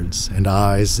birds and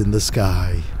eyes in the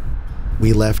sky.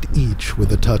 We left each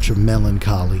with a touch of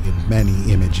melancholy and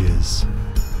many images.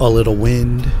 A little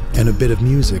wind and a bit of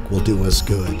music will do us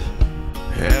good.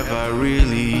 Have I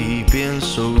really been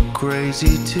so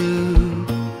crazy to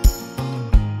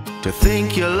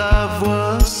think your love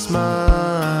was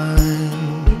mine?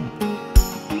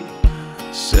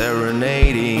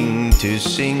 Serenading to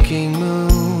sinking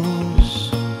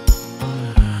moons.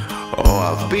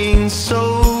 Oh, I've been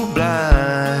so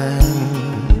blind.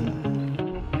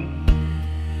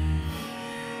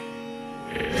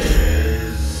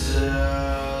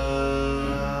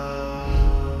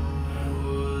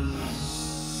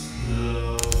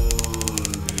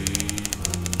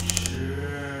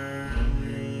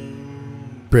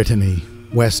 Brittany,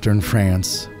 western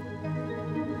France.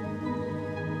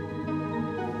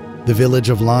 The village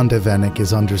of Landevennec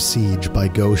is under siege by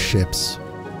ghost ships.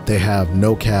 They have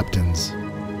no captains.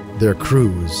 Their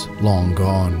crews long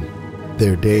gone.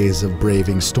 Their days of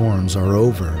braving storms are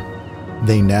over.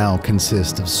 They now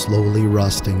consist of slowly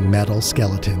rusting metal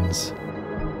skeletons.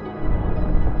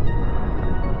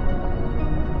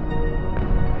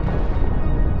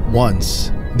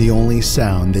 Once, the only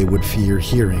sound they would fear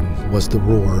hearing was the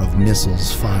roar of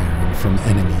missiles firing from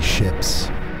enemy ships.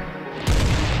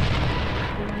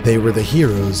 They were the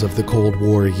heroes of the Cold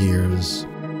War years.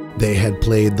 They had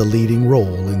played the leading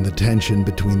role in the tension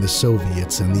between the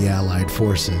Soviets and the Allied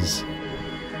forces.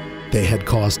 They had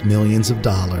cost millions of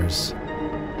dollars.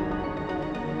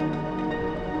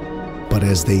 But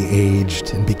as they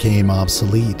aged and became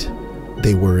obsolete,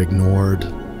 they were ignored.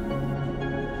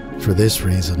 For this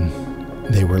reason,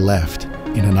 they were left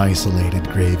in an isolated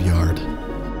graveyard.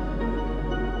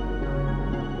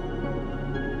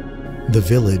 The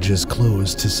village is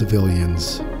closed to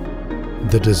civilians.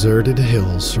 The deserted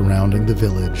hills surrounding the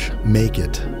village make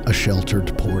it a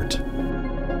sheltered port.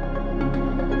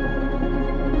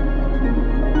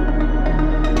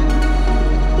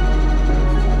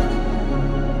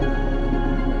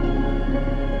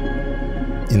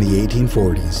 In the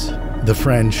 1840s, the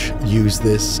French used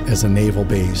this as a naval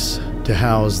base to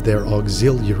house their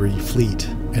auxiliary fleet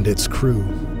and its crew.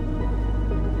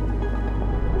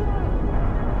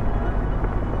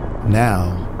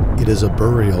 Now, it is a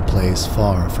burial place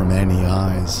far from any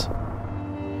eyes.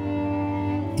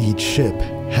 Each ship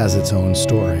has its own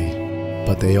story,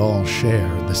 but they all share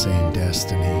the same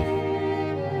destiny.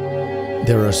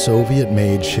 There are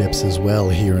Soviet-made ships as well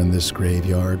here in this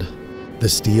graveyard. The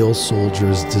steel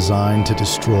soldiers designed to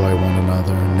destroy one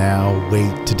another now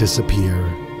wait to disappear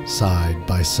side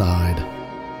by side.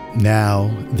 Now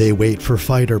they wait for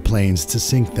fighter planes to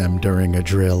sink them during a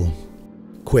drill.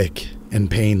 Quick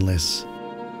and painless.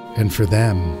 And for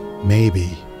them,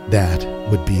 maybe that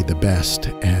would be the best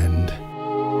end.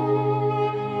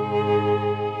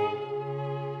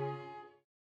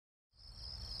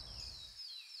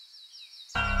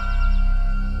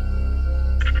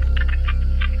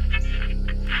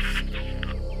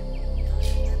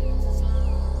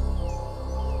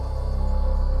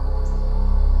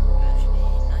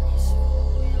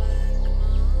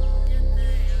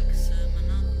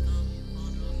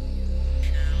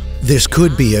 This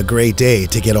could be a great day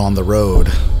to get on the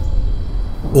road,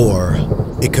 or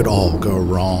it could all go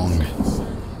wrong.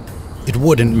 It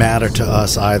wouldn't matter to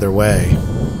us either way.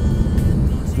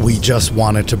 We just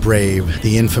wanted to brave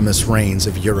the infamous rains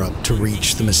of Europe to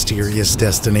reach the mysterious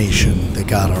destination that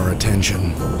got our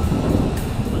attention.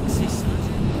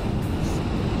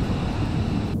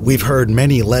 We've heard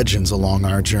many legends along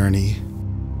our journey,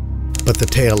 but the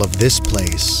tale of this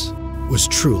place was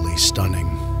truly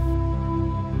stunning.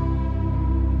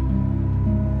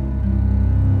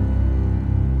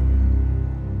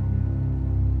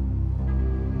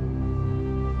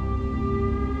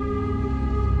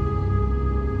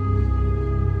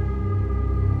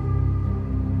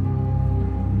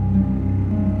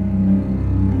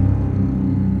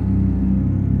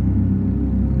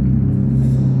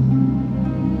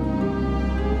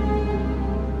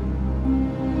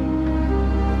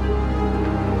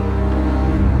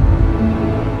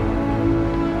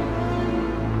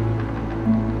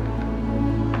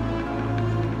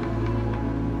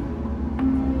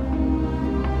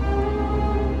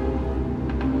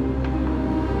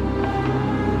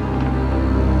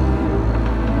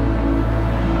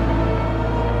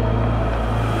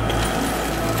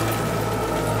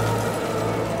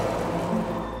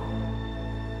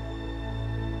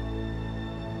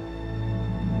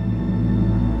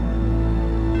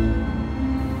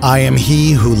 I am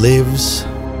he who lives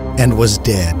and was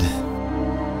dead,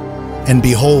 and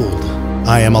behold,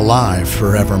 I am alive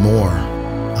forevermore.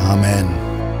 Amen.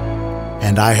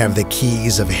 And I have the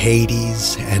keys of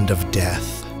Hades and of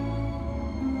death.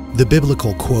 The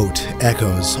biblical quote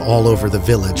echoes all over the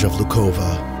village of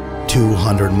Lukova,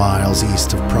 200 miles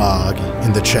east of Prague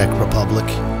in the Czech Republic.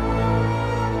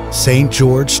 St.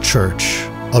 George Church,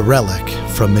 a relic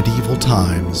from medieval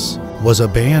times, was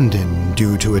abandoned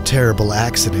due to a terrible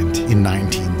accident in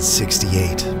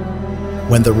 1968.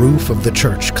 When the roof of the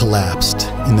church collapsed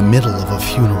in the middle of a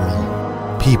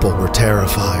funeral, people were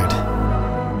terrified.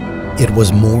 It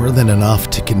was more than enough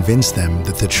to convince them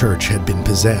that the church had been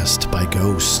possessed by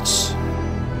ghosts.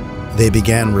 They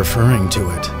began referring to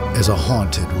it as a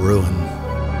haunted ruin.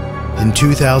 In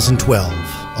 2012,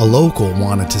 a local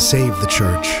wanted to save the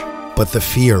church, but the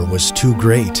fear was too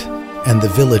great, and the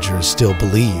villagers still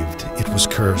believed it was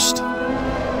cursed.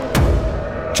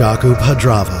 Jakub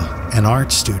Hadrava, an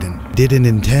art student, didn't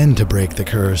intend to break the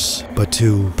curse, but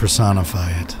to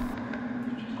personify it.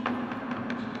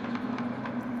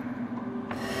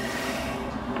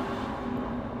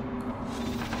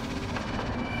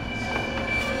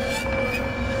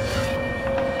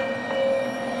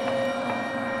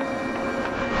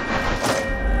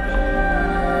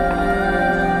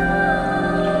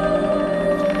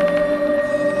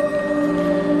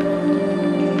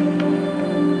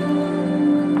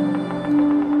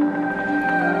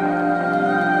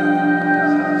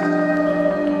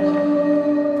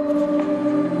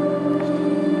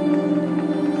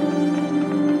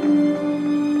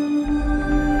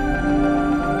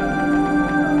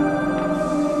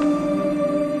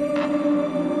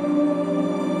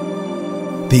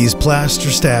 These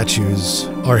plaster statues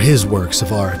are his works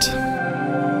of art.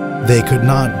 They could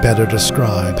not better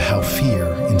describe how fear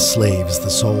enslaves the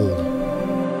soul.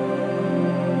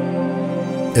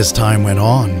 As time went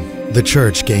on, the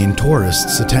church gained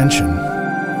tourists' attention.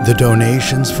 The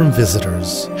donations from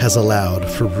visitors has allowed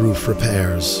for roof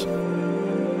repairs.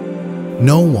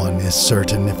 No one is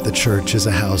certain if the church is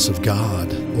a house of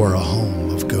God or a home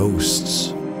of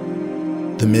ghosts.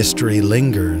 The mystery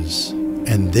lingers,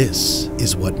 and this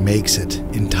is what makes it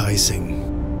enticing.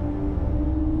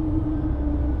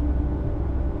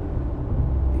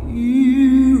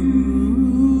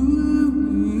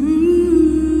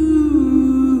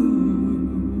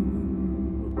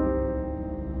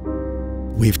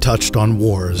 We've touched on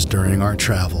wars during our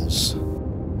travels.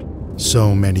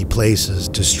 So many places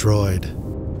destroyed.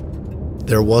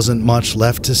 There wasn't much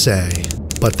left to say,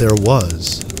 but there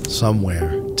was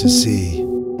somewhere to see.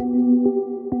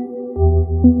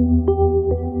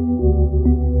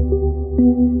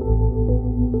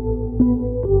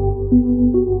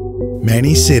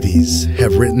 Many cities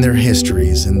have written their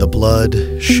histories in the blood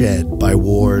shed by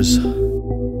wars.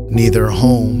 Neither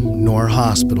home, nor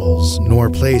hospitals, nor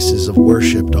places of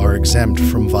worship are exempt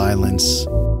from violence.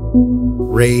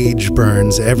 Rage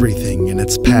burns everything in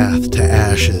its path to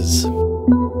ashes.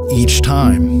 Each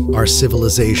time, our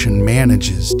civilization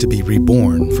manages to be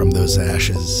reborn from those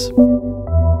ashes.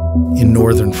 In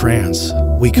northern France,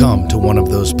 we come to one of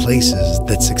those places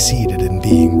that succeeded in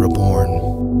being reborn.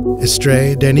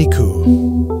 Landevennec,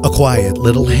 a quiet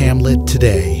little hamlet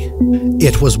today.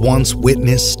 It was once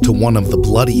witness to one of the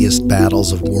bloodiest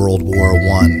battles of World War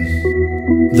I.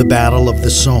 The Battle of the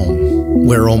Somme,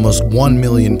 where almost 1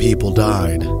 million people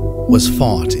died, was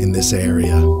fought in this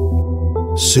area.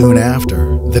 Soon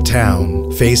after, the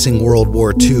town, facing World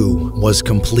War II, was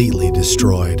completely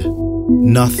destroyed.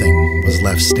 Nothing was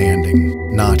left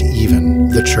standing, not even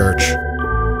the church.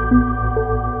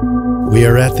 We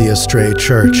are at the Estrée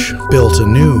Church, built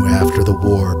anew after the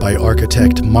war by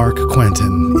architect Mark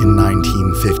Quentin in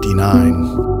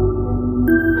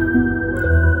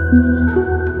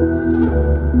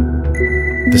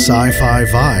 1959. The sci-fi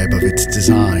vibe of its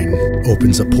design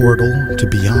opens a portal to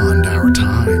beyond our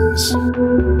times.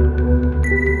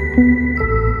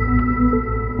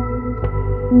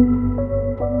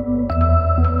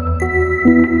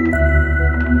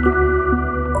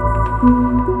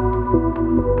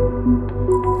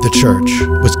 The church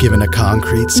was given a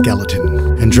concrete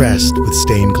skeleton and dressed with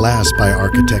stained glass by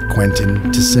architect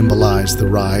Quentin to symbolize the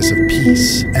rise of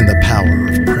peace and the power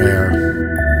of prayer.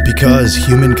 Because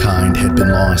humankind had been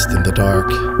lost in the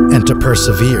dark, and to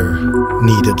persevere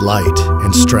needed light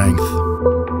and strength.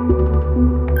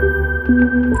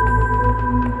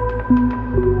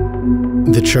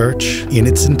 The church, in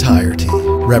its entirety,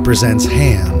 represents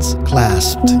hands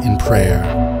clasped in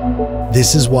prayer.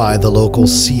 This is why the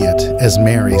locals see it as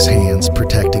Mary's hands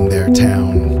protecting their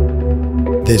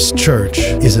town. This church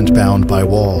isn't bound by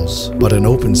walls, but an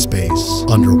open space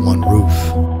under one roof.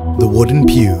 The wooden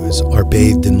pews are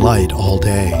bathed in light all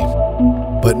day.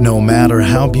 But no matter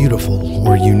how beautiful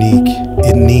or unique,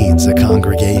 it needs a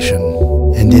congregation.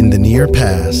 And in the near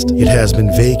past, it has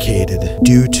been vacated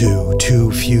due to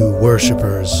too few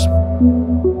worshippers.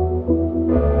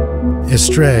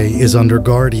 Estrée is under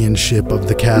guardianship of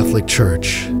the Catholic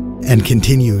Church and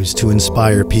continues to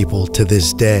inspire people to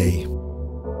this day.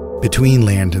 Between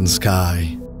land and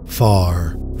sky,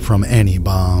 far from any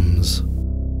bombs.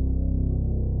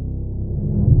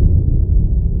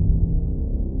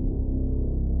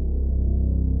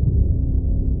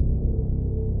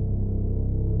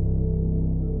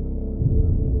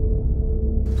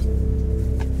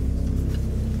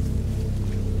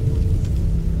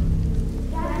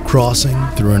 Crossing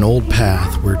through an old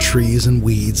path where trees and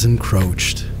weeds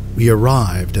encroached, we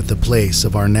arrived at the place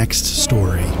of our next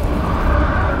story.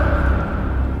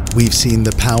 We've seen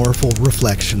the powerful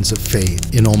reflections of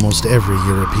faith in almost every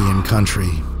European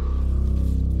country.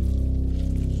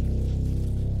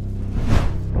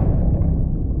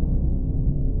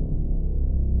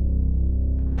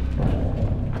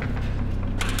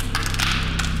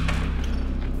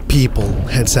 People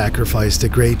had sacrificed a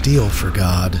great deal for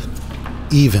God.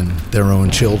 Even their own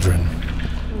children.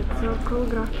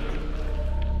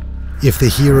 If the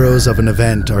heroes of an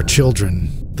event are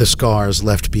children, the scars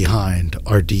left behind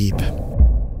are deep.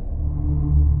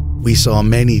 We saw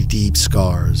many deep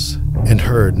scars and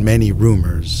heard many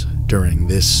rumors during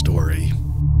this story.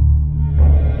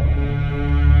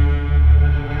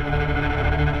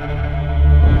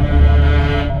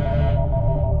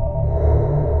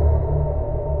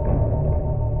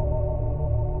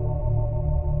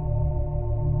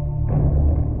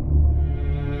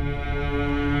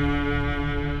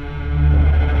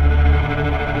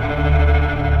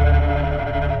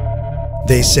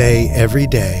 They say every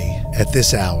day at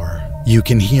this hour, you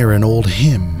can hear an old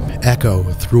hymn echo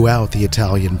throughout the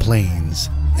Italian plains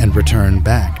and return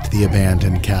back to the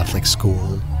abandoned Catholic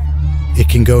school. It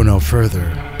can go no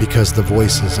further because the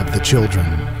voices of the children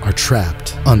are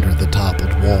trapped under the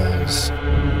toppled walls.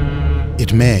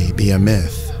 It may be a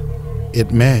myth.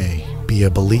 It may be a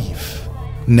belief.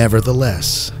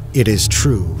 Nevertheless, it is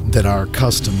true that our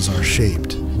customs are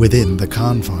shaped within the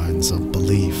confines of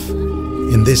belief.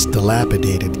 In this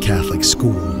dilapidated Catholic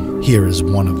school, here is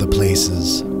one of the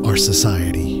places our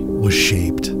society was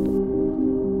shaped.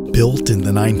 Built in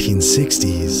the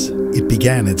 1960s, it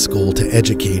began its goal to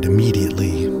educate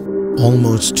immediately.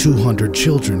 Almost 200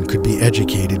 children could be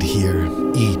educated here.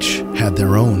 Each had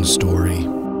their own story.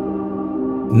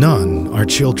 None are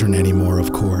children anymore,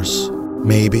 of course.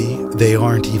 Maybe they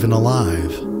aren't even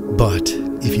alive. But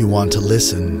if you want to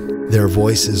listen, their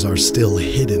voices are still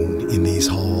hidden in these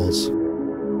halls.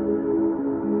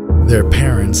 Their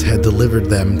parents had delivered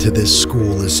them to this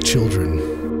school as children.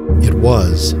 It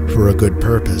was for a good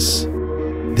purpose.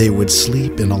 They would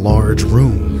sleep in a large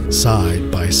room, side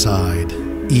by side,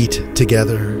 eat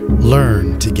together,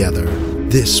 learn together.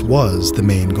 This was the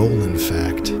main goal, in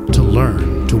fact, to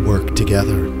learn to work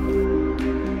together.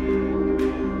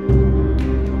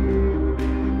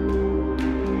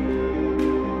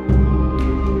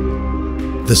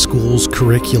 The school's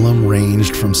curriculum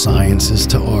ranged from sciences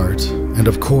to art, and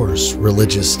of course,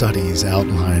 religious studies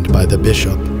outlined by the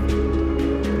bishop.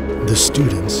 The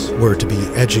students were to be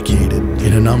educated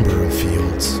in a number of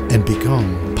fields and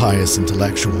become pious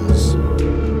intellectuals.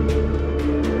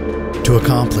 To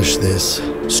accomplish this,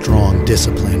 strong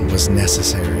discipline was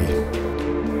necessary.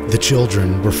 The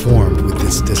children were formed with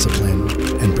this discipline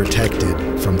and protected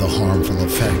from the harmful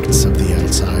effects of the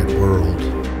outside world.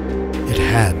 It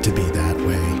had to be that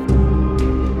way.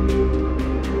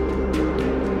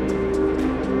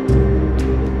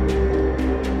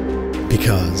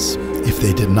 Because if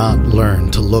they did not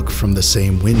learn to look from the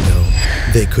same window,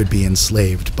 they could be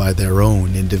enslaved by their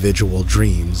own individual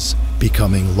dreams,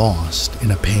 becoming lost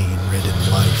in a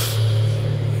pain-ridden life.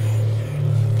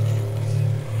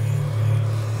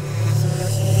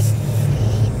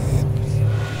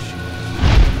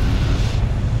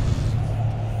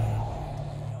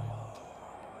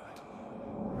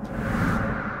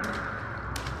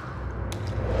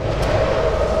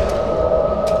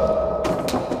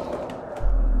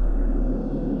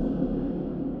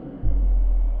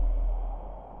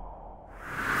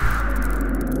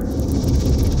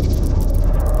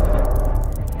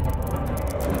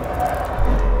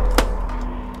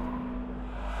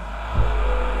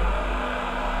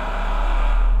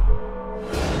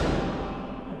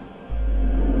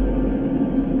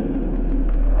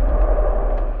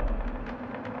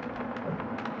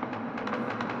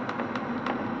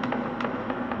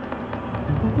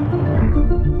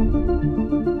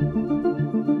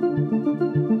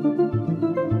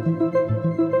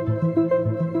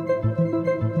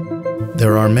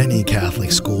 There are many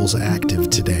Catholic schools active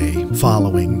today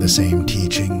following the same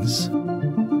teachings.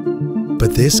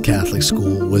 But this Catholic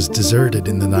school was deserted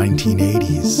in the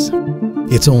 1980s.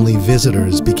 Its only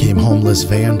visitors became homeless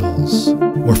vandals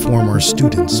or former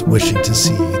students wishing to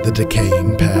see the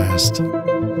decaying past.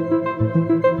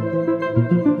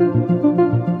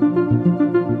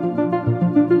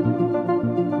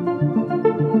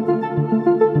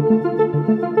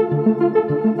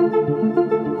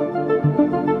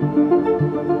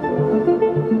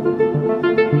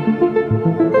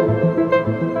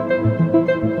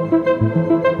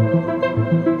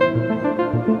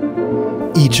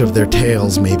 Each of their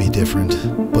tales may be different,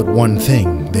 but one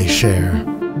thing they share.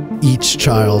 Each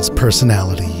child's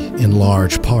personality, in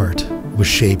large part, was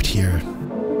shaped here.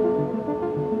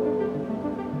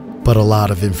 But a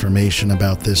lot of information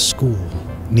about this school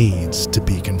needs to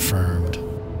be confirmed.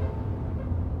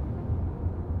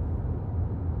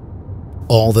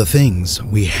 All the things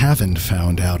we haven't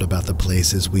found out about the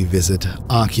places we visit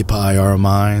occupy our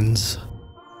minds.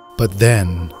 But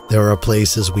then, there are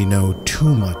places we know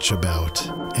too much about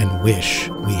and wish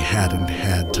we hadn't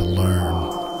had to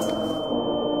learn.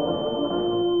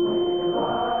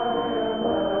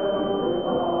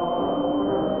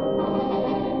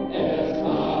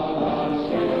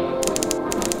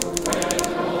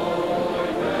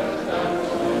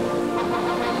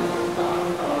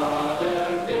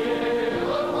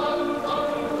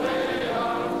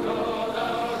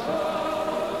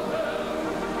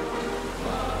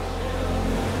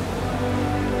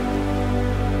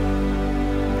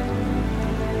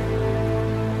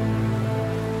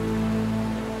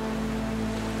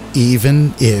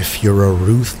 Even if you're a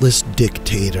ruthless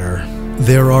dictator,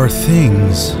 there are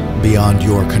things beyond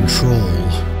your control,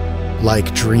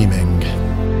 like dreaming.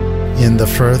 In the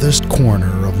furthest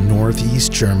corner of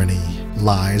northeast Germany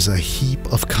lies a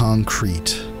heap of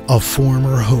concrete, a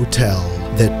former hotel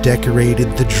that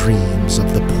decorated the dreams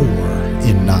of the poor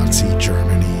in Nazi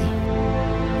Germany.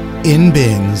 In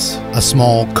Binz, a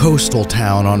small coastal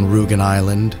town on Rügen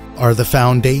Island, are the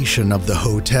foundation of the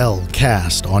hotel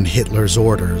cast on Hitler's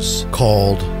orders,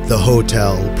 called the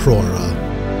Hotel Prora.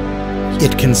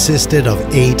 It consisted of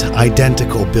 8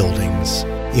 identical buildings.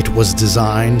 It was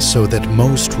designed so that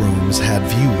most rooms had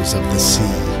views of the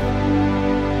sea.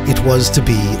 It was to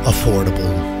be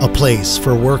affordable, a place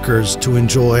for workers to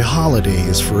enjoy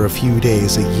holidays for a few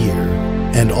days a year,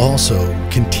 and also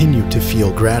continue to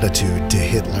feel gratitude to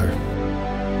Hitler.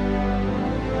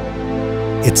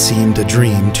 It seemed a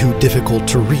dream too difficult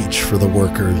to reach for the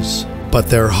workers, but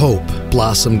their hope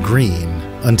blossomed green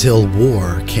until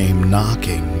war came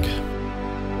knocking.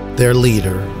 Their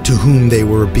leader, to whom they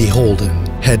were beholden,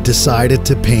 had decided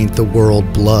to paint the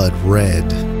world blood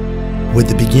red. With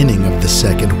the beginning of the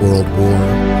Second World War,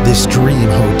 this dream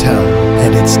hotel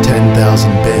and its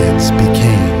 10,000 beds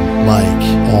became,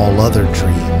 like all other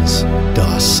dreams,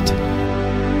 dust.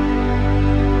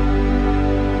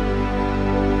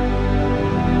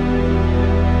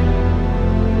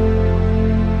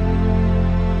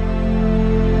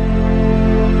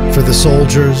 For the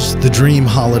soldiers, the dream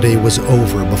holiday was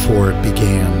over before it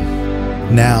began.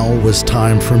 Now was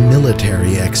time for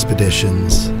military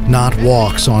expeditions, not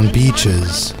walks on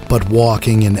beaches, but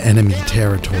walking in enemy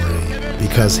territory,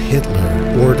 because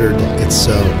Hitler ordered it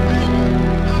so.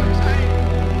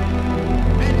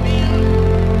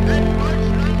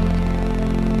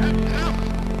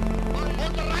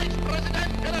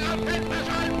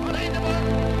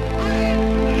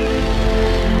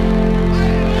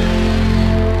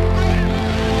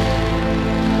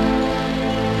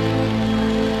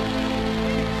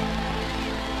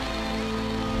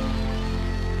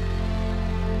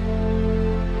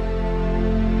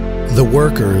 The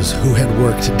workers who had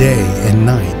worked day and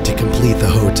night to complete the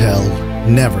hotel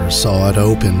never saw it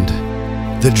opened.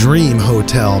 The dream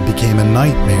hotel became a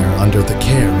nightmare under the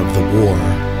care of the war,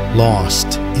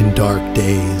 lost in dark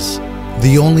days.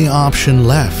 The only option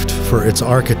left for its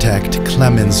architect,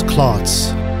 Clemens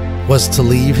Klotz, was to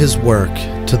leave his work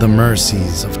to the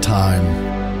mercies of time.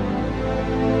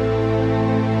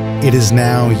 It is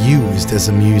now used as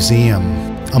a museum,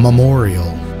 a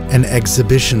memorial, an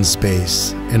exhibition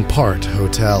space, and part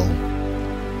hotel.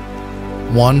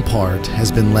 One part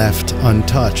has been left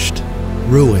untouched,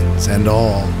 ruins and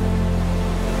all.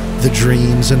 The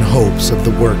dreams and hopes of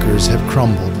the workers have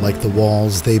crumbled like the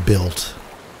walls they built.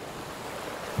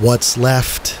 What's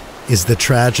left is the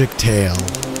tragic tale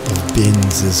of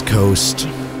Binz's coast.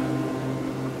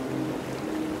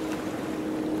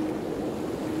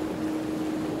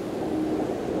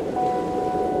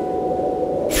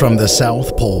 From the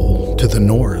South Pole to the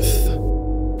North,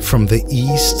 from the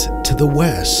East to the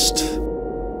West,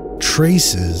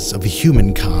 traces of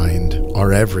humankind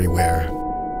are everywhere.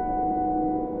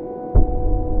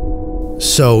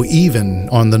 So even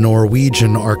on the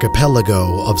Norwegian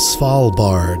archipelago of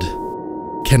Svalbard,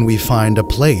 can we find a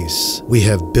place we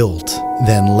have built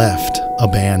then left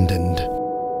abandoned.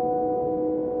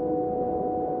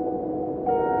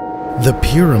 The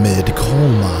Pyramid Coal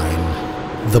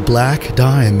Mine, the Black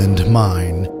Diamond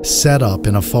Mine, set up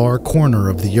in a far corner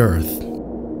of the earth.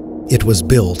 It was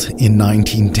built in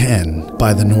 1910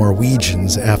 by the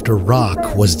Norwegians after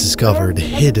rock was discovered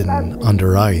hidden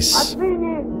under ice.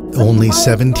 Only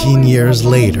 17 years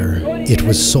later, it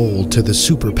was sold to the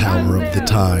superpower of the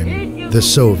time, the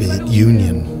Soviet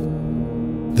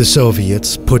Union. The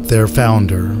Soviets put their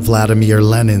founder, Vladimir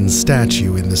Lenin's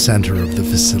statue in the center of the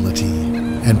facility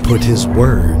and put his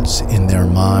words in their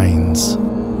minds.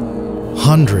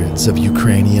 Hundreds of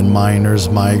Ukrainian miners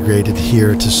migrated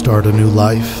here to start a new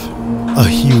life. A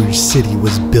huge city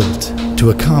was built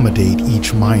to accommodate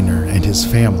each miner and his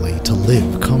family to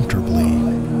live comfortably.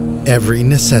 Every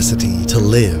necessity to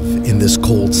live in this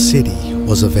cold city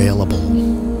was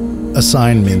available.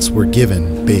 Assignments were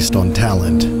given based on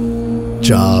talent.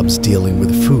 Jobs dealing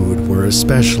with food were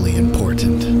especially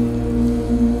important.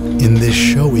 In this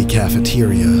showy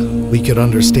cafeteria, we could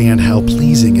understand how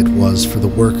pleasing it was for the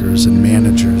workers and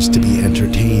managers to be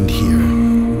entertained here.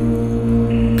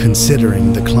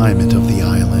 Considering the climate of the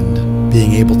island,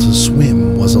 being able to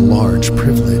swim was a large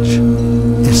privilege,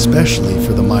 especially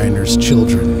for the miners'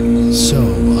 children,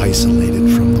 so isolated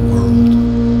from the world.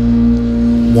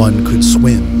 One could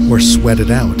swim or sweat it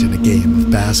out in a game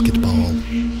of basketball,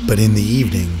 but in the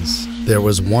evenings, there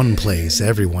was one place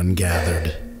everyone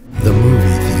gathered: the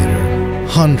movie theater,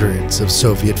 Hundreds of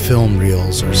Soviet film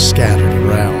reels are scattered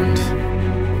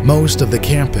around. Most of the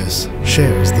campus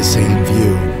shares the same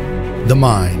view. The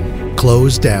mine,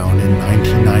 closed down in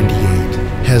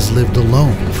 1998, has lived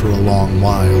alone for a long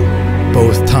while.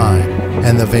 Both time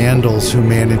and the vandals who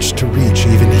managed to reach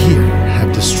even here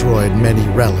have destroyed many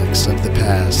relics of the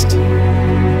past.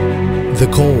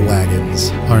 The coal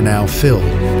wagons are now filled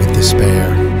with despair.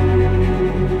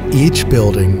 Each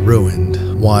building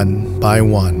ruined one by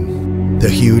one, the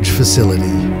huge facility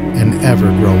an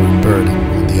ever-growing burden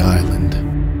on the island.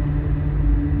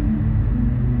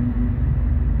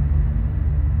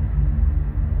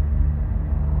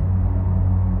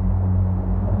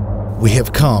 We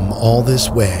have come all this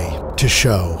way to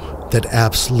show that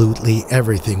absolutely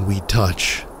everything we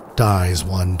touch dies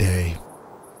one day.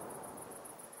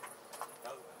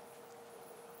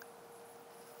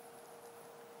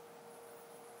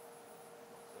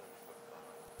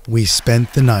 We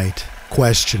spent the night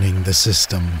questioning the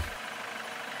system.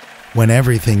 When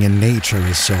everything in nature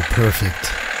is so perfect,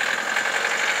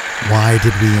 why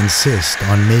did we insist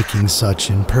on making such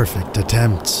imperfect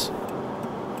attempts?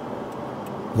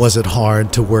 Was it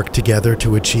hard to work together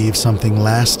to achieve something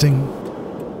lasting?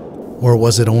 Or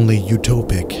was it only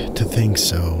utopic to think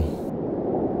so?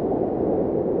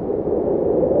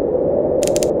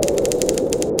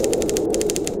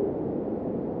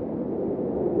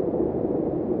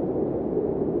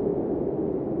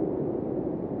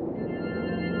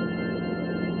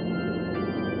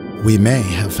 We may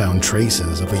have found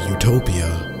traces of a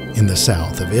utopia in the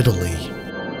south of Italy.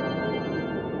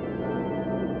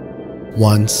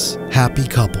 Once, happy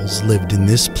couples lived in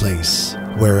this place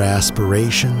where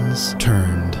aspirations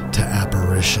turned to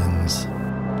apparitions.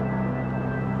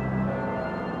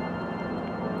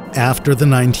 After the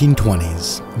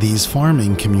 1920s, these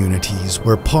farming communities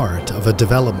were part of a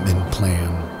development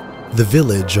plan. The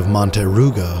village of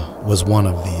Monteruga was one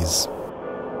of these.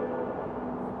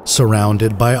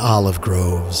 Surrounded by olive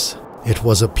groves, it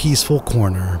was a peaceful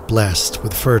corner blessed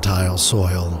with fertile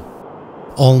soil.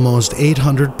 Almost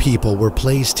 800 people were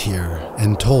placed here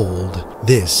and told,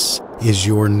 "This is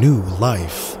your new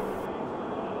life."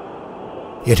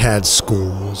 It had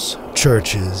schools,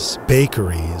 churches,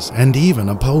 bakeries, and even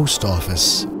a post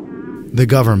office. The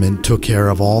government took care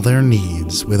of all their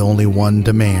needs with only one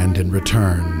demand in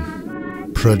return: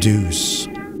 produce.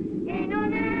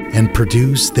 And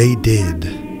produce they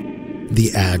did.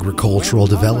 The agricultural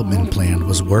development plan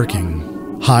was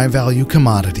working. High-value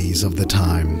commodities of the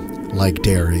time, like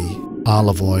dairy,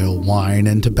 olive oil, wine,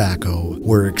 and tobacco,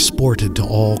 were exported to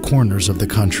all corners of the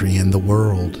country and the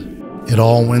world. It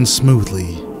all went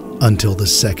smoothly until the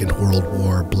Second World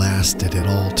War blasted it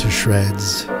all to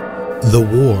shreds. The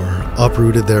war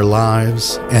uprooted their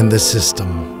lives and the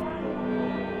system.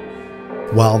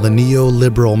 While the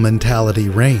neoliberal mentality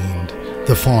reigned,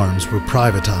 the farms were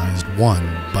privatized one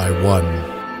by one.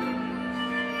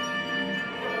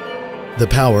 The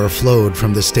power flowed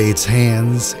from the state's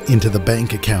hands into the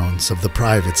bank accounts of the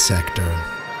private sector.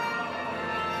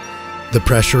 The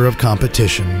pressure of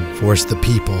competition forced the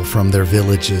people from their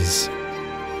villages.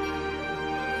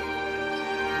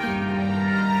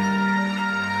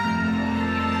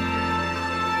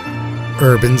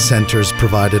 Urban centers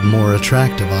provided more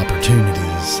attractive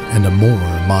opportunities and a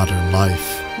more modern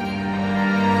life.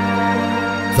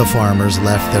 The farmers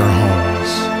left their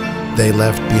homes. They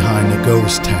left behind a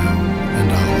ghost town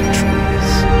and olive trees.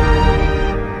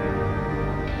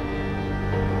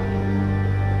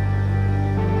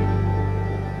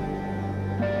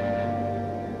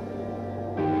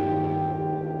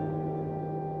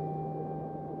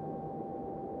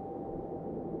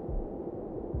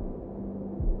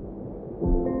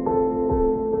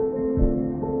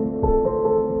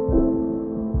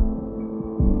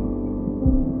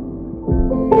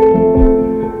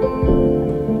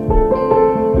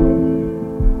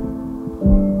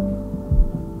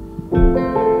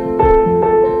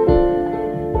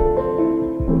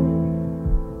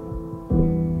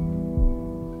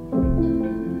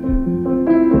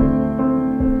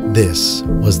 This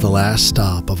was the last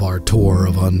stop of our tour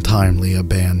of untimely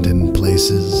abandoned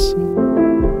places.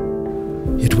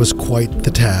 It was quite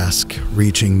the task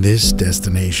reaching this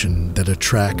destination that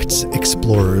attracts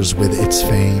explorers with its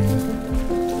fame,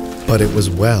 but it was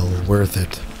well worth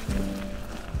it.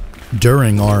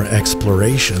 During our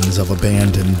explorations of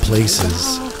abandoned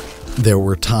places, there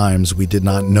were times we did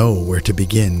not know where to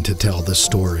begin to tell the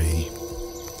story.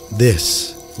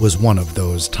 This was one of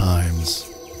those times.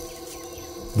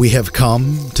 We have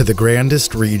come to the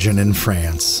grandest region in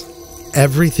France.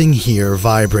 Everything here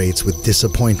vibrates with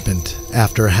disappointment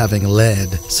after having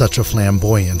led such a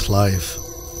flamboyant life.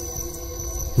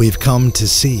 we've come to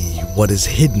see what is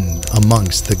hidden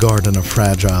amongst the garden of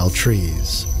fragile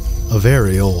trees, a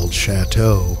very old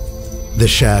chateau, the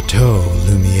Chateau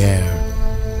Lumiere.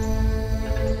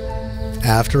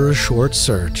 After a short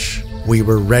search, we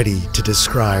were ready to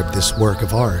describe this work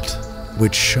of art,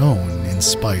 which shone in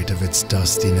spite of its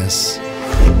dustiness.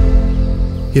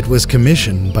 It was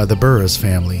commissioned by the Burris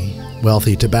family,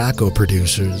 wealthy tobacco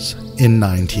producers, in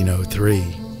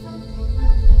 1903.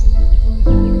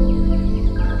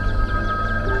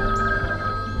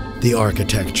 The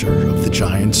architecture of the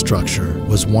giant structure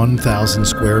was 1,000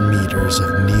 square meters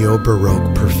of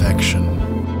neo-Baroque perfection.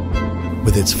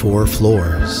 With its 4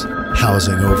 floors,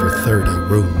 housing over 30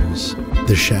 rooms,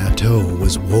 the chateau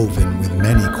was woven with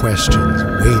many questions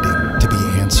waiting to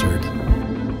be answered.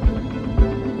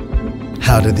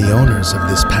 How did the owners of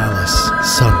this palace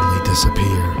suddenly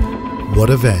disappear? What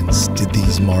events did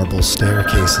these marble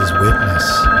staircases witness?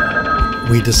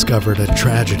 We discovered a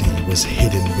tragedy was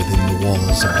hidden within the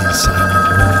walls of these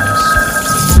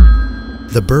silent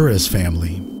rooms. The Burris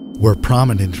family were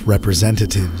prominent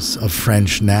representatives of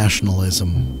French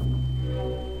nationalism.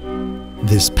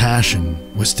 This passion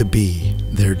was to be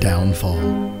their downfall.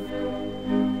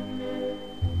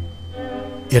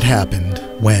 It happened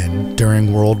when,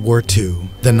 during World War II,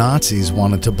 the Nazis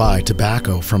wanted to buy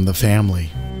tobacco from the family.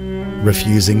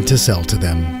 Refusing to sell to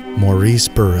them, Maurice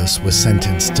Burris was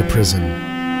sentenced to prison.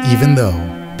 Even though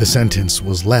the sentence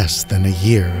was less than a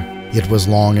year, it was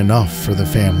long enough for the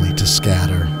family to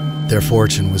scatter. Their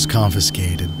fortune was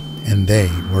confiscated, and they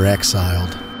were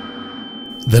exiled.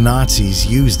 The Nazis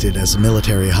used it as a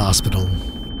military hospital.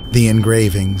 The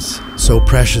engravings, so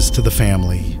precious to the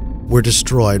family, were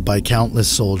destroyed by countless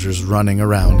soldiers running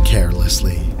around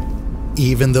carelessly.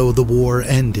 Even though the war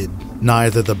ended,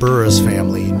 neither the Burris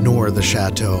family nor the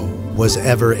chateau was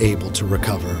ever able to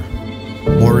recover.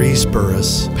 Maurice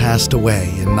Burris passed away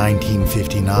in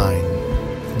 1959.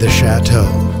 The chateau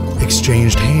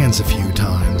exchanged hands a few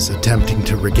times, attempting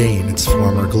to regain its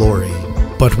former glory.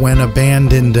 But when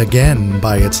abandoned again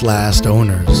by its last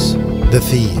owners, the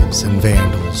thieves and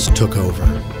vandals took over.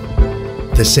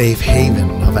 The safe haven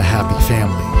of a happy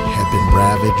family had been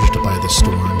ravaged by the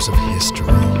storms of history.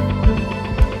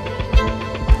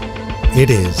 It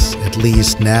is, at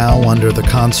least now, under the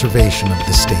conservation of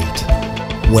the state.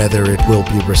 Whether it will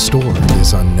be restored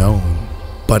is unknown,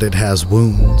 but it has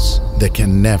wounds that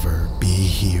can never be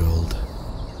healed.